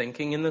Boaz was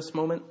thinking in this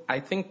moment, I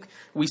think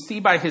we see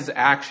by his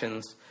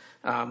actions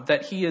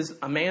that he is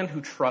a man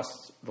who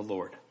trusts the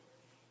Lord.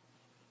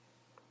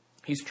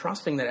 He's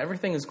trusting that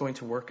everything is going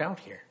to work out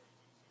here.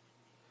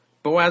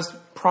 Boaz's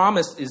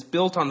promise is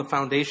built on the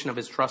foundation of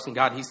his trust in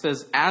God. He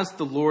says, as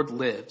the Lord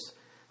lives,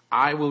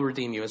 I will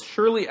redeem you. As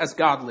surely as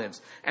God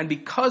lives, and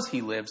because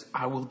he lives,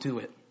 I will do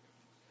it.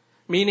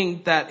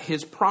 Meaning that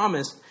his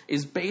promise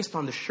is based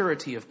on the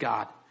surety of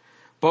God.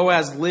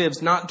 Boaz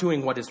lives not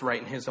doing what is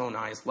right in his own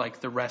eyes like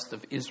the rest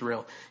of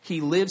Israel.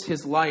 He lives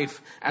his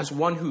life as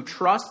one who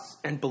trusts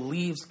and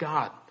believes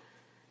God.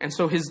 And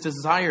so his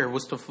desire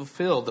was to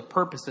fulfill the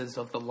purposes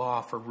of the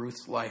law for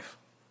Ruth's life.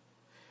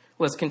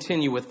 Let's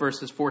continue with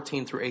verses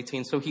 14 through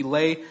 18. So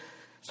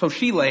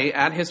she lay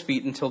at his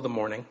feet until the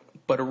morning,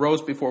 but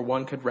arose before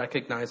one could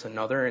recognize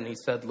another. And he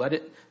said, let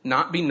it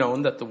not be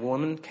known that the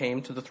woman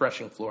came to the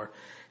threshing floor.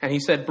 And he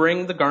said,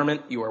 bring the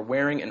garment you are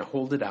wearing and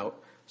hold it out.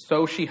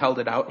 So she held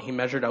it out, and he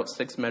measured out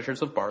 6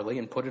 measures of barley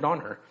and put it on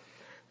her.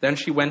 Then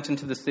she went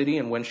into the city,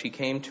 and when she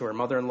came to her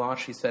mother-in-law,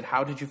 she said,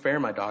 how did you fare,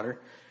 my daughter?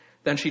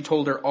 Then she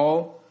told her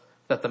all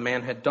that the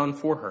man had done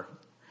for her,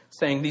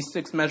 saying, these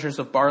 6 measures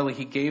of barley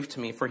he gave to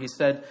me, for he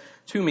said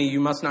to me, you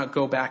must not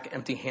go back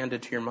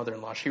empty-handed to your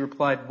mother-in-law. She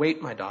replied,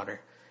 wait, my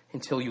daughter,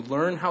 until you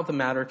learn how the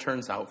matter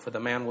turns out, for the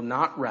man will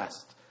not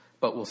rest,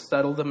 but will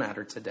settle the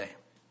matter today.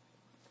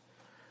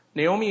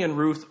 Naomi and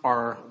Ruth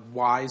are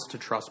wise to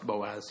trust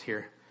Boaz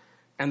here,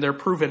 and they're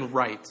proven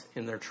right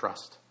in their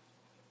trust.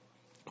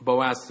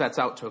 Boaz sets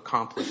out to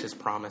accomplish his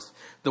promise.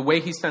 The way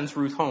he sends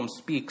Ruth home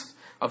speaks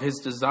of his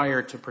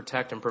desire to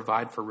protect and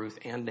provide for Ruth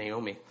and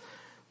Naomi.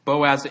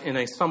 Boaz, in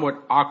a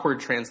somewhat awkward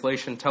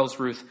translation, tells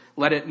Ruth,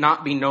 let it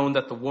not be known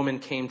that the woman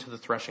came to the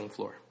threshing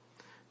floor.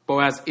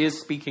 Boaz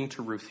is speaking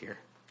to Ruth here,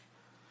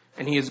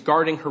 and he is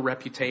guarding her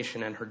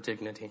reputation and her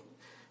dignity.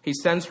 He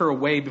sends her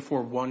away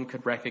before one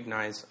could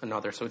recognize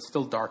another, so it's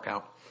still dark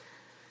out.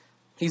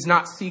 He's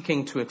not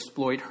seeking to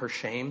exploit her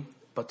shame,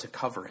 but to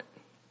cover it.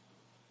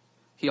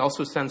 He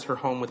also sends her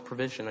home with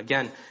provision.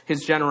 Again,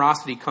 his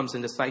generosity comes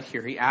into sight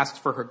here. He asks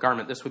for her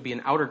garment. This would be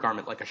an outer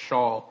garment, like a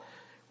shawl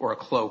or a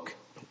cloak.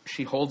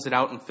 She holds it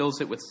out and fills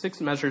it with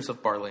 6 measures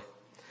of barley.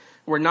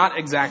 We're not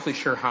exactly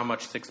sure how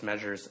much 6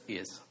 measures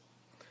is.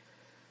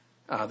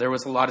 There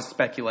was a lot of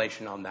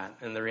speculation on that,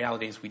 and the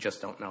reality is we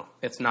just don't know.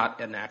 It's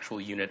not an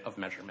actual unit of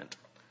measurement.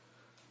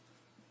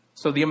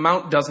 So the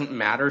amount doesn't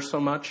matter so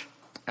much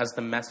as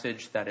the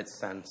message that it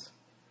sends.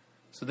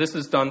 So this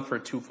is done for a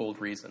twofold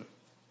reason.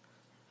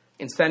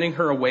 In sending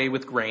her away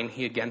with grain,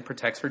 he again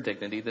protects her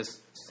dignity.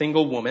 This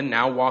single woman,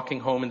 now walking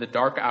home in the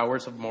dark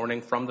hours of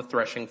morning from the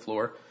threshing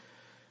floor,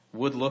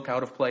 would look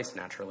out of place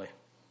naturally.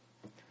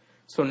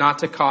 So not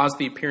to cause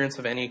the appearance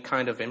of any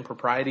kind of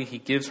impropriety, he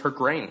gives her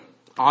grain.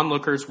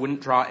 Onlookers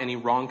wouldn't draw any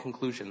wrong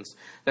conclusions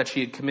that she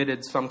had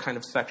committed some kind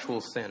of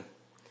sexual sin.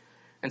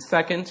 And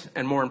second,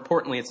 and more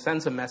importantly, it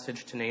sends a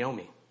message to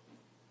Naomi.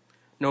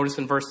 Notice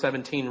in verse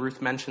 17,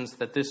 Ruth mentions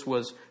that this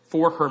was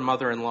for her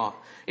mother-in-law.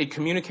 It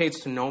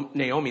communicates to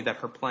Naomi that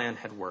her plan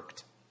had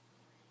worked.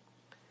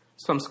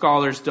 Some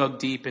scholars dug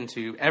deep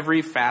into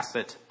every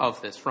facet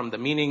of this, from the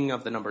meaning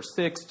of the number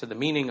 6 to the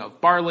meaning of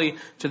barley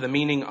to the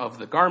meaning of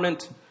the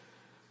garment.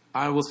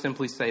 I will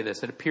simply say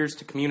this. It appears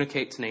to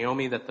communicate to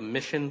Naomi that the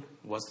mission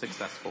was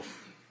successful.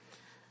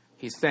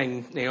 He's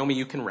saying, Naomi,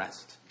 you can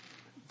rest.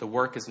 The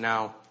work is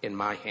now in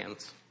my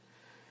hands.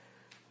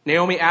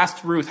 Naomi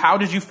asked Ruth, how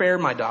did you fare,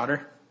 my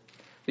daughter?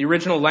 The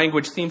original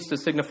language seems to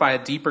signify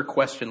a deeper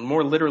question.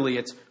 More literally,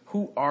 it's,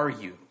 who are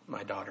you,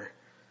 my daughter?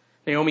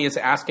 Naomi is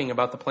asking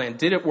about the plan.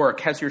 Did it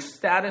work? Has your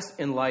status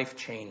in life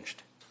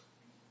changed?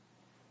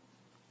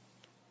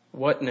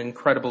 What an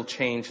incredible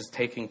change is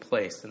taking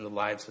place in the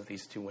lives of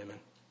these 2 women.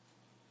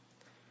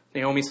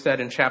 Naomi said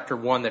in chapter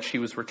 1 that she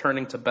was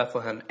returning to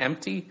Bethlehem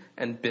empty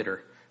and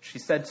bitter. She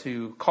said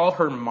to call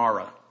her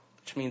Mara,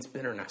 which means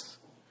bitterness.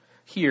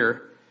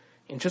 Here,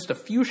 in just a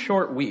few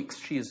short weeks,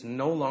 she is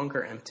no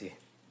longer empty,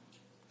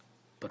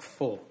 but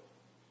full.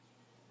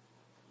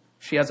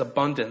 She has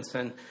abundance,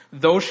 and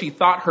though she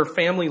thought her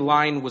family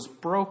line was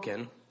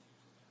broken,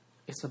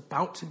 it's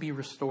about to be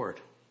restored.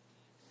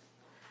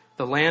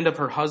 The land of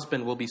her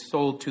husband will be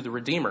sold to the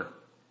Redeemer,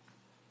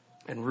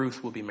 and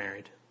Ruth will be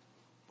married,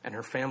 and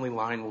her family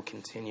line will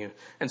continue.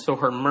 And so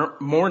her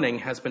mourning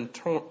has been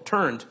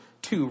turned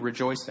to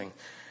rejoicing.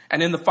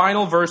 And in the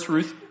final verse,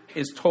 Ruth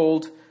is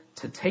told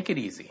to take it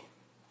easy,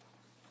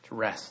 to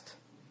rest.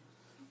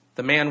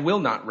 The man will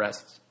not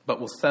rest, but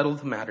will settle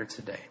the matter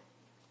today.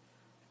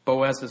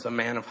 Boaz is a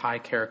man of high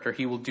character.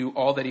 He will do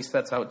all that he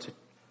sets out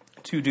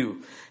to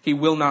do. He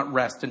will not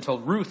rest until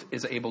Ruth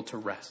is able to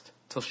rest,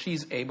 till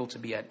she's able to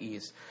be at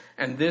ease.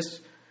 And this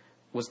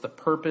was the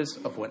purpose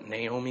of what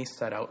Naomi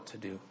set out to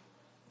do,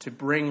 to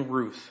bring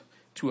Ruth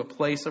to a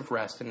place of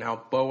rest. And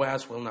now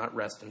Boaz will not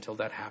rest until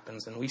that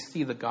happens. And we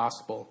see the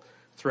gospel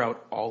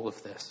throughout all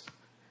of this.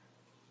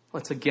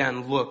 Let's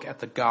again look at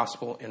the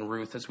gospel in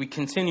Ruth. As we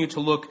continue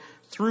to look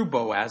through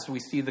Boaz, we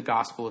see the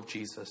gospel of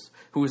Jesus,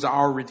 who is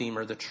our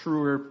Redeemer, the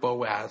truer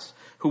Boaz,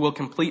 who will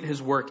complete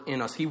his work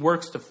in us. He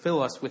works to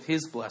fill us with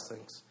his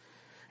blessings,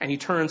 and he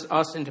turns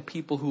us into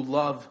people who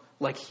love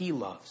like he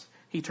loves.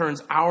 He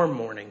turns our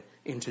mourning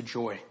into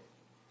joy.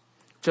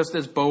 Just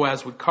as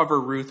Boaz would cover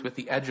Ruth with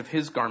the edge of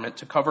his garment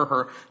to cover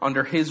her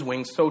under his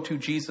wings, so too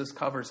Jesus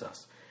covers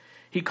us.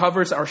 He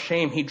covers our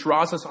shame. He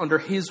draws us under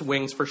his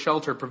wings for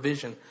shelter,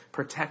 provision,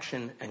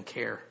 protection, and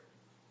care.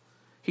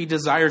 He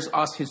desires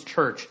us, his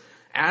church,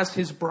 as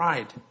his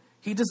bride.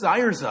 He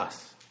desires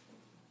us.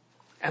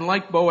 And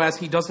like Boaz,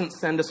 he doesn't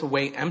send us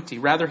away empty.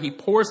 Rather, he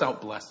pours out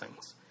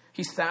blessings.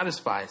 He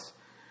satisfies.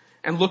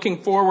 And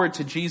looking forward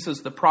to Jesus,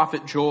 the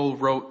prophet Joel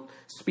wrote,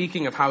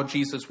 speaking of how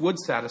Jesus would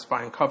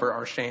satisfy and cover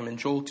our shame. In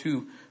Joel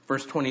 2,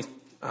 verse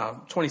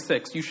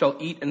 26, you shall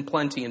eat in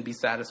plenty and be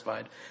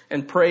satisfied,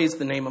 and praise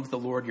the name of the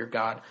Lord your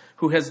God,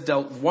 who has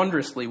dealt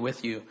wondrously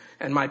with you,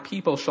 and my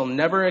people shall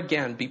never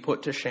again be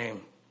put to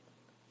shame.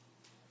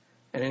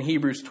 And in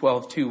Hebrews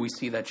 12:2, we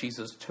see that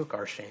Jesus took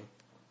our shame.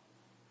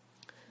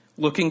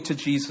 Looking to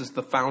Jesus,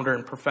 the founder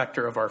and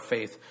perfecter of our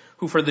faith,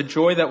 who for the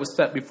joy that was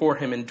set before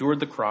him endured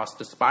the cross,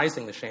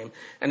 despising the shame,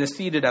 and is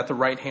seated at the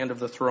right hand of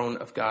the throne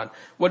of God.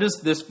 What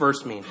does this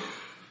verse mean?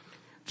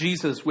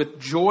 Jesus, with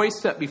joy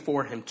set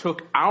before him,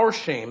 took our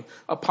shame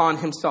upon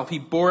himself. He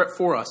bore it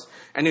for us.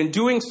 And in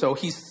doing so,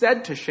 he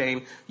said to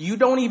shame, you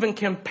don't even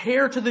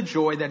compare to the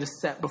joy that is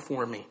set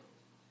before me.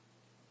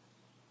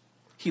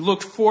 He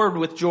looked forward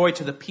with joy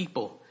to the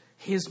people,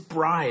 his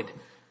bride,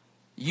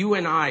 you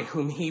and I,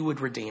 whom he would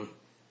redeem.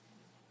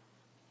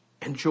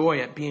 And joy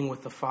at being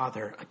with the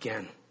Father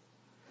again.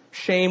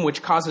 Shame,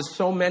 which causes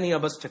so many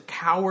of us to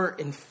cower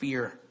in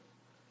fear,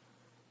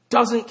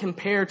 doesn't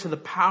compare to the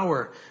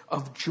power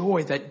of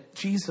joy that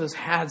Jesus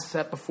had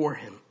set before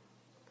him.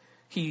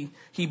 He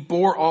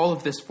bore all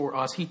of this for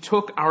us. He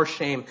took our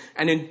shame,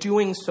 and in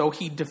doing so,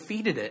 he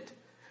defeated it.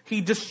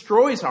 He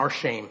destroys our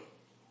shame.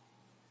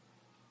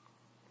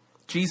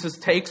 Jesus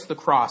takes the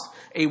cross,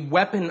 a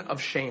weapon of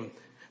shame.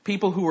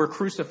 People who were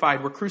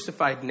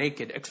crucified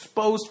naked,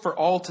 exposed for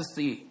all to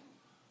see.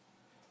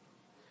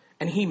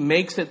 And he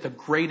makes it the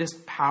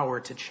greatest power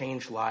to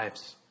change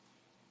lives.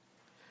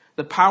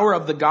 The power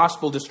of the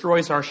gospel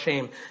destroys our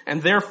shame.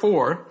 And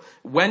therefore,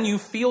 when you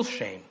feel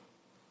shame,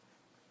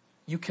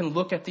 you can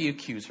look at the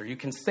accuser. You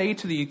can say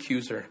to the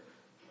accuser,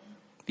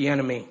 the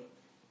enemy,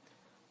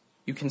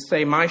 you can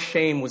say, my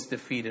shame was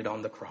defeated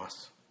on the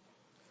cross.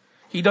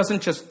 He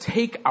doesn't just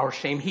take our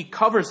shame, he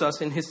covers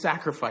us in his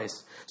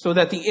sacrifice so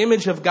that the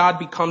image of God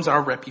becomes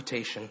our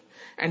reputation.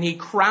 And he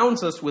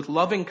crowns us with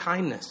loving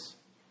kindness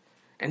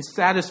and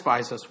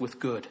satisfies us with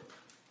good.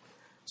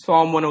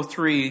 Psalm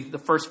 103, the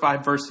first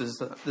 5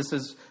 verses, this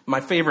is my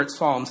favorite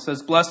psalm,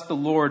 says, bless the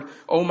Lord,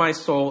 O my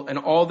soul, and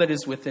all that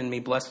is within me,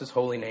 bless his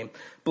holy name.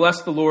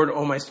 Bless the Lord,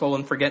 O my soul,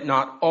 and forget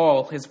not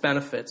all his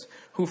benefits,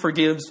 who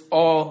forgives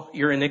all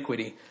your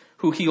iniquity,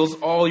 who heals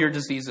all your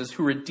diseases,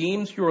 who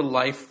redeems your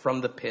life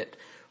from the pit,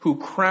 who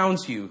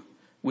crowns you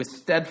with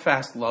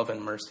steadfast love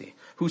and mercy,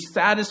 who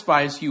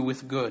satisfies you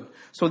with good,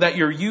 so that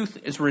your youth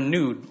is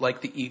renewed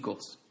like the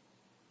eagles.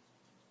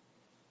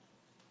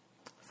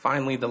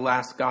 Finally, the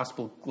last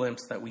gospel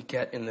glimpse that we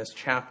get in this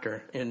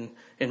chapter, in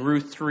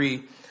Ruth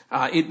 3,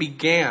 it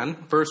began,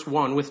 verse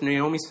 1, with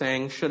Naomi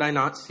saying, should I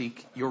not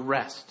seek your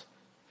rest?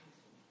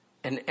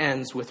 And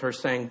ends with her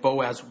saying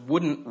Boaz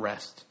wouldn't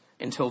rest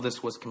until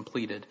this was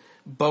completed.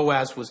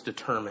 Boaz was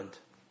determined.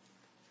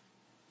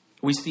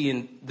 We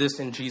see this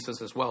in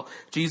Jesus as well.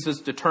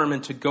 Jesus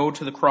determined to go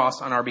to the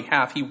cross on our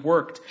behalf. He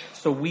worked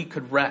so we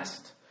could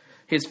rest.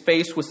 His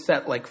face was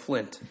set like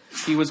flint.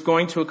 He was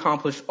going to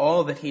accomplish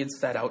all that he had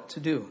set out to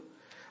do.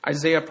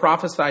 Isaiah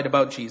prophesied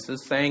about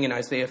Jesus, saying in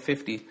Isaiah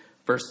 50,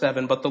 verse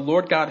 7, but the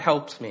Lord God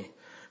helps me.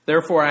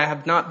 Therefore I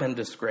have not been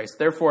disgraced.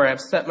 Therefore I have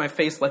set my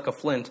face like a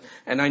flint,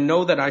 and I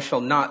know that I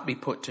shall not be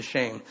put to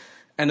shame.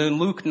 And in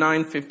Luke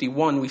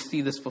 9:51, we see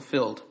this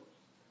fulfilled.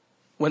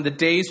 When the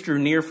days drew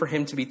near for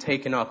him to be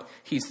taken up,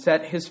 he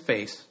set his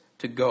face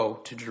to go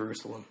to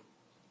Jerusalem.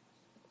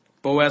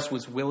 Boaz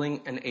was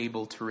willing and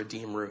able to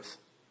redeem Ruth.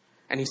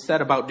 And he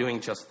set about doing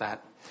just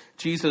that.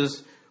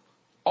 Jesus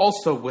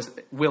also was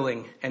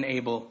willing and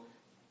able,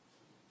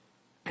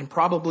 and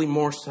probably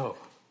more so.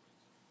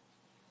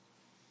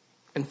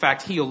 In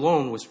fact, he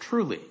alone was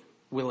truly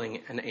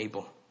willing and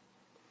able.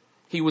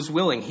 He was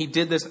willing. He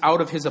did this out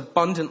of his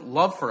abundant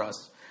love for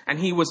us, and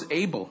he was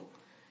able.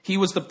 He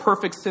was the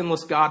perfect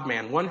sinless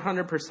God-man,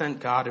 100%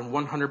 God and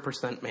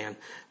 100% man,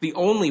 the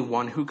only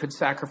one who could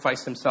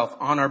sacrifice himself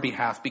on our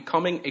behalf,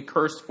 becoming a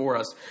curse for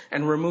us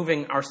and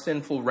removing our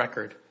sinful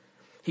record.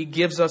 He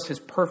gives us his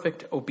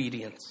perfect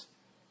obedience.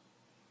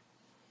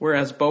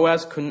 Whereas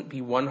Boaz couldn't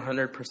be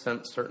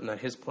 100% certain that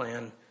his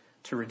plan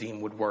to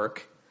redeem would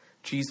work,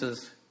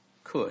 Jesus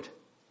could.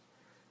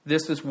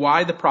 This is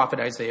why the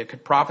prophet Isaiah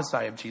could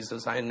prophesy of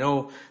Jesus, I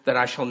know that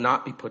I shall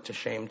not be put to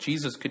shame.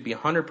 Jesus could be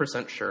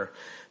 100% sure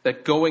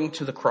that going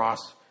to the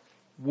cross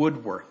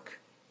would work.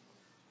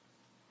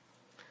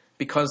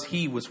 Because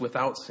he was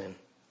without sin.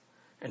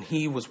 And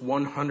he was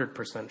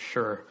 100%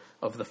 sure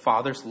of the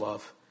Father's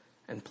love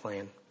and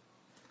plan.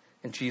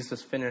 And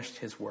Jesus finished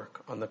his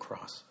work on the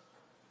cross.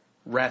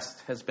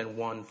 Rest has been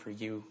won for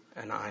you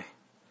and I.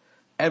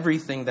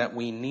 Everything that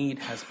we need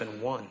has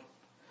been won.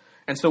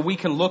 And so we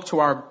can look to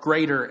our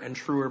greater and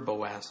truer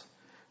Boaz,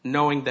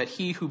 knowing that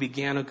he who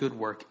began a good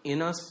work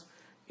in us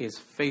is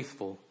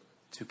faithful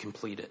to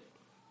complete it.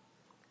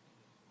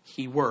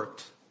 He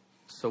worked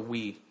so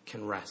we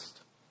can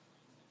rest.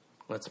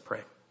 Let's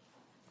pray.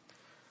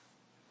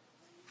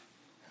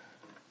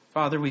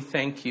 Father, we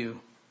thank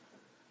you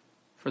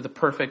for the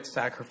perfect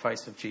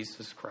sacrifice of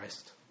Jesus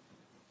Christ.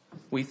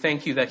 We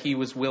thank you that he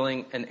was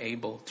willing and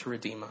able to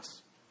redeem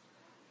us.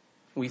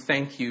 We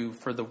thank you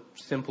for the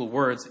simple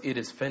words, "It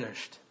is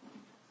finished,"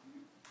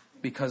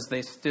 because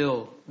they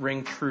still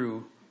ring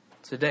true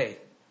today.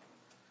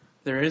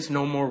 There is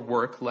no more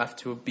work left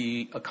to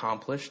be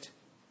accomplished.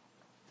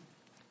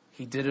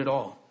 He did it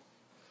all.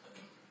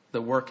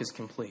 The work is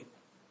complete.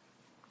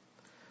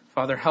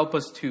 Father, help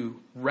us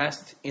to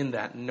rest in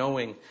that,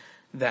 knowing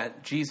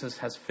that Jesus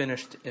has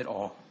finished it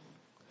all.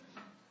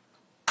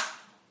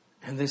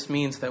 And this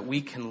means that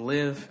we can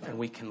live and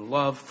we can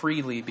love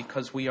freely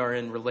because we are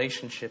in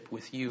relationship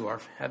with you,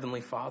 our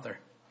Heavenly Father.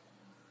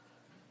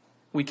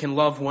 We can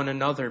love one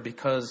another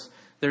because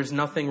there's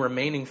nothing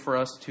remaining for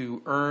us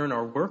to earn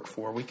or work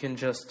for. We can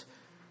just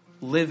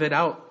live it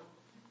out.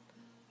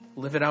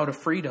 Live it out of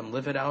freedom.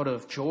 Live it out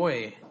of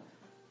joy.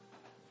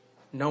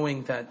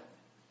 Knowing that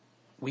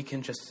we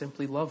can just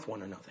simply love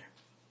one another.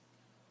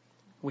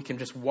 We can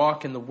just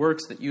walk in the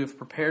works that you have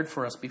prepared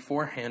for us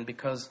beforehand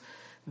because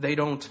they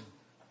don't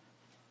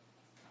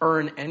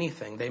earn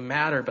anything. They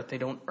matter, but they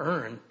don't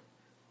earn.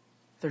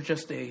 They're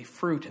just a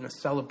fruit and a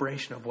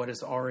celebration of what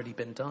has already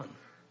been done.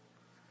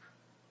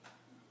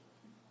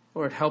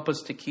 Lord, help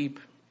us to keep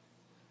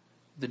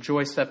the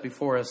joy set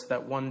before us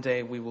that one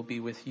day we will be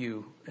with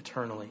you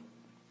eternally,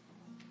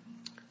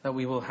 that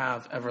we will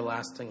have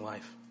everlasting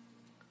life.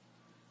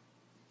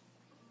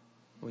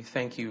 We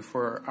thank you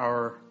for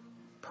our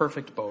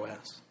perfect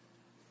Boaz,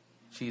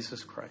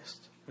 Jesus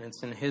Christ. And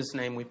it's in his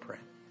name we pray.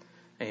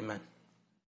 Amen.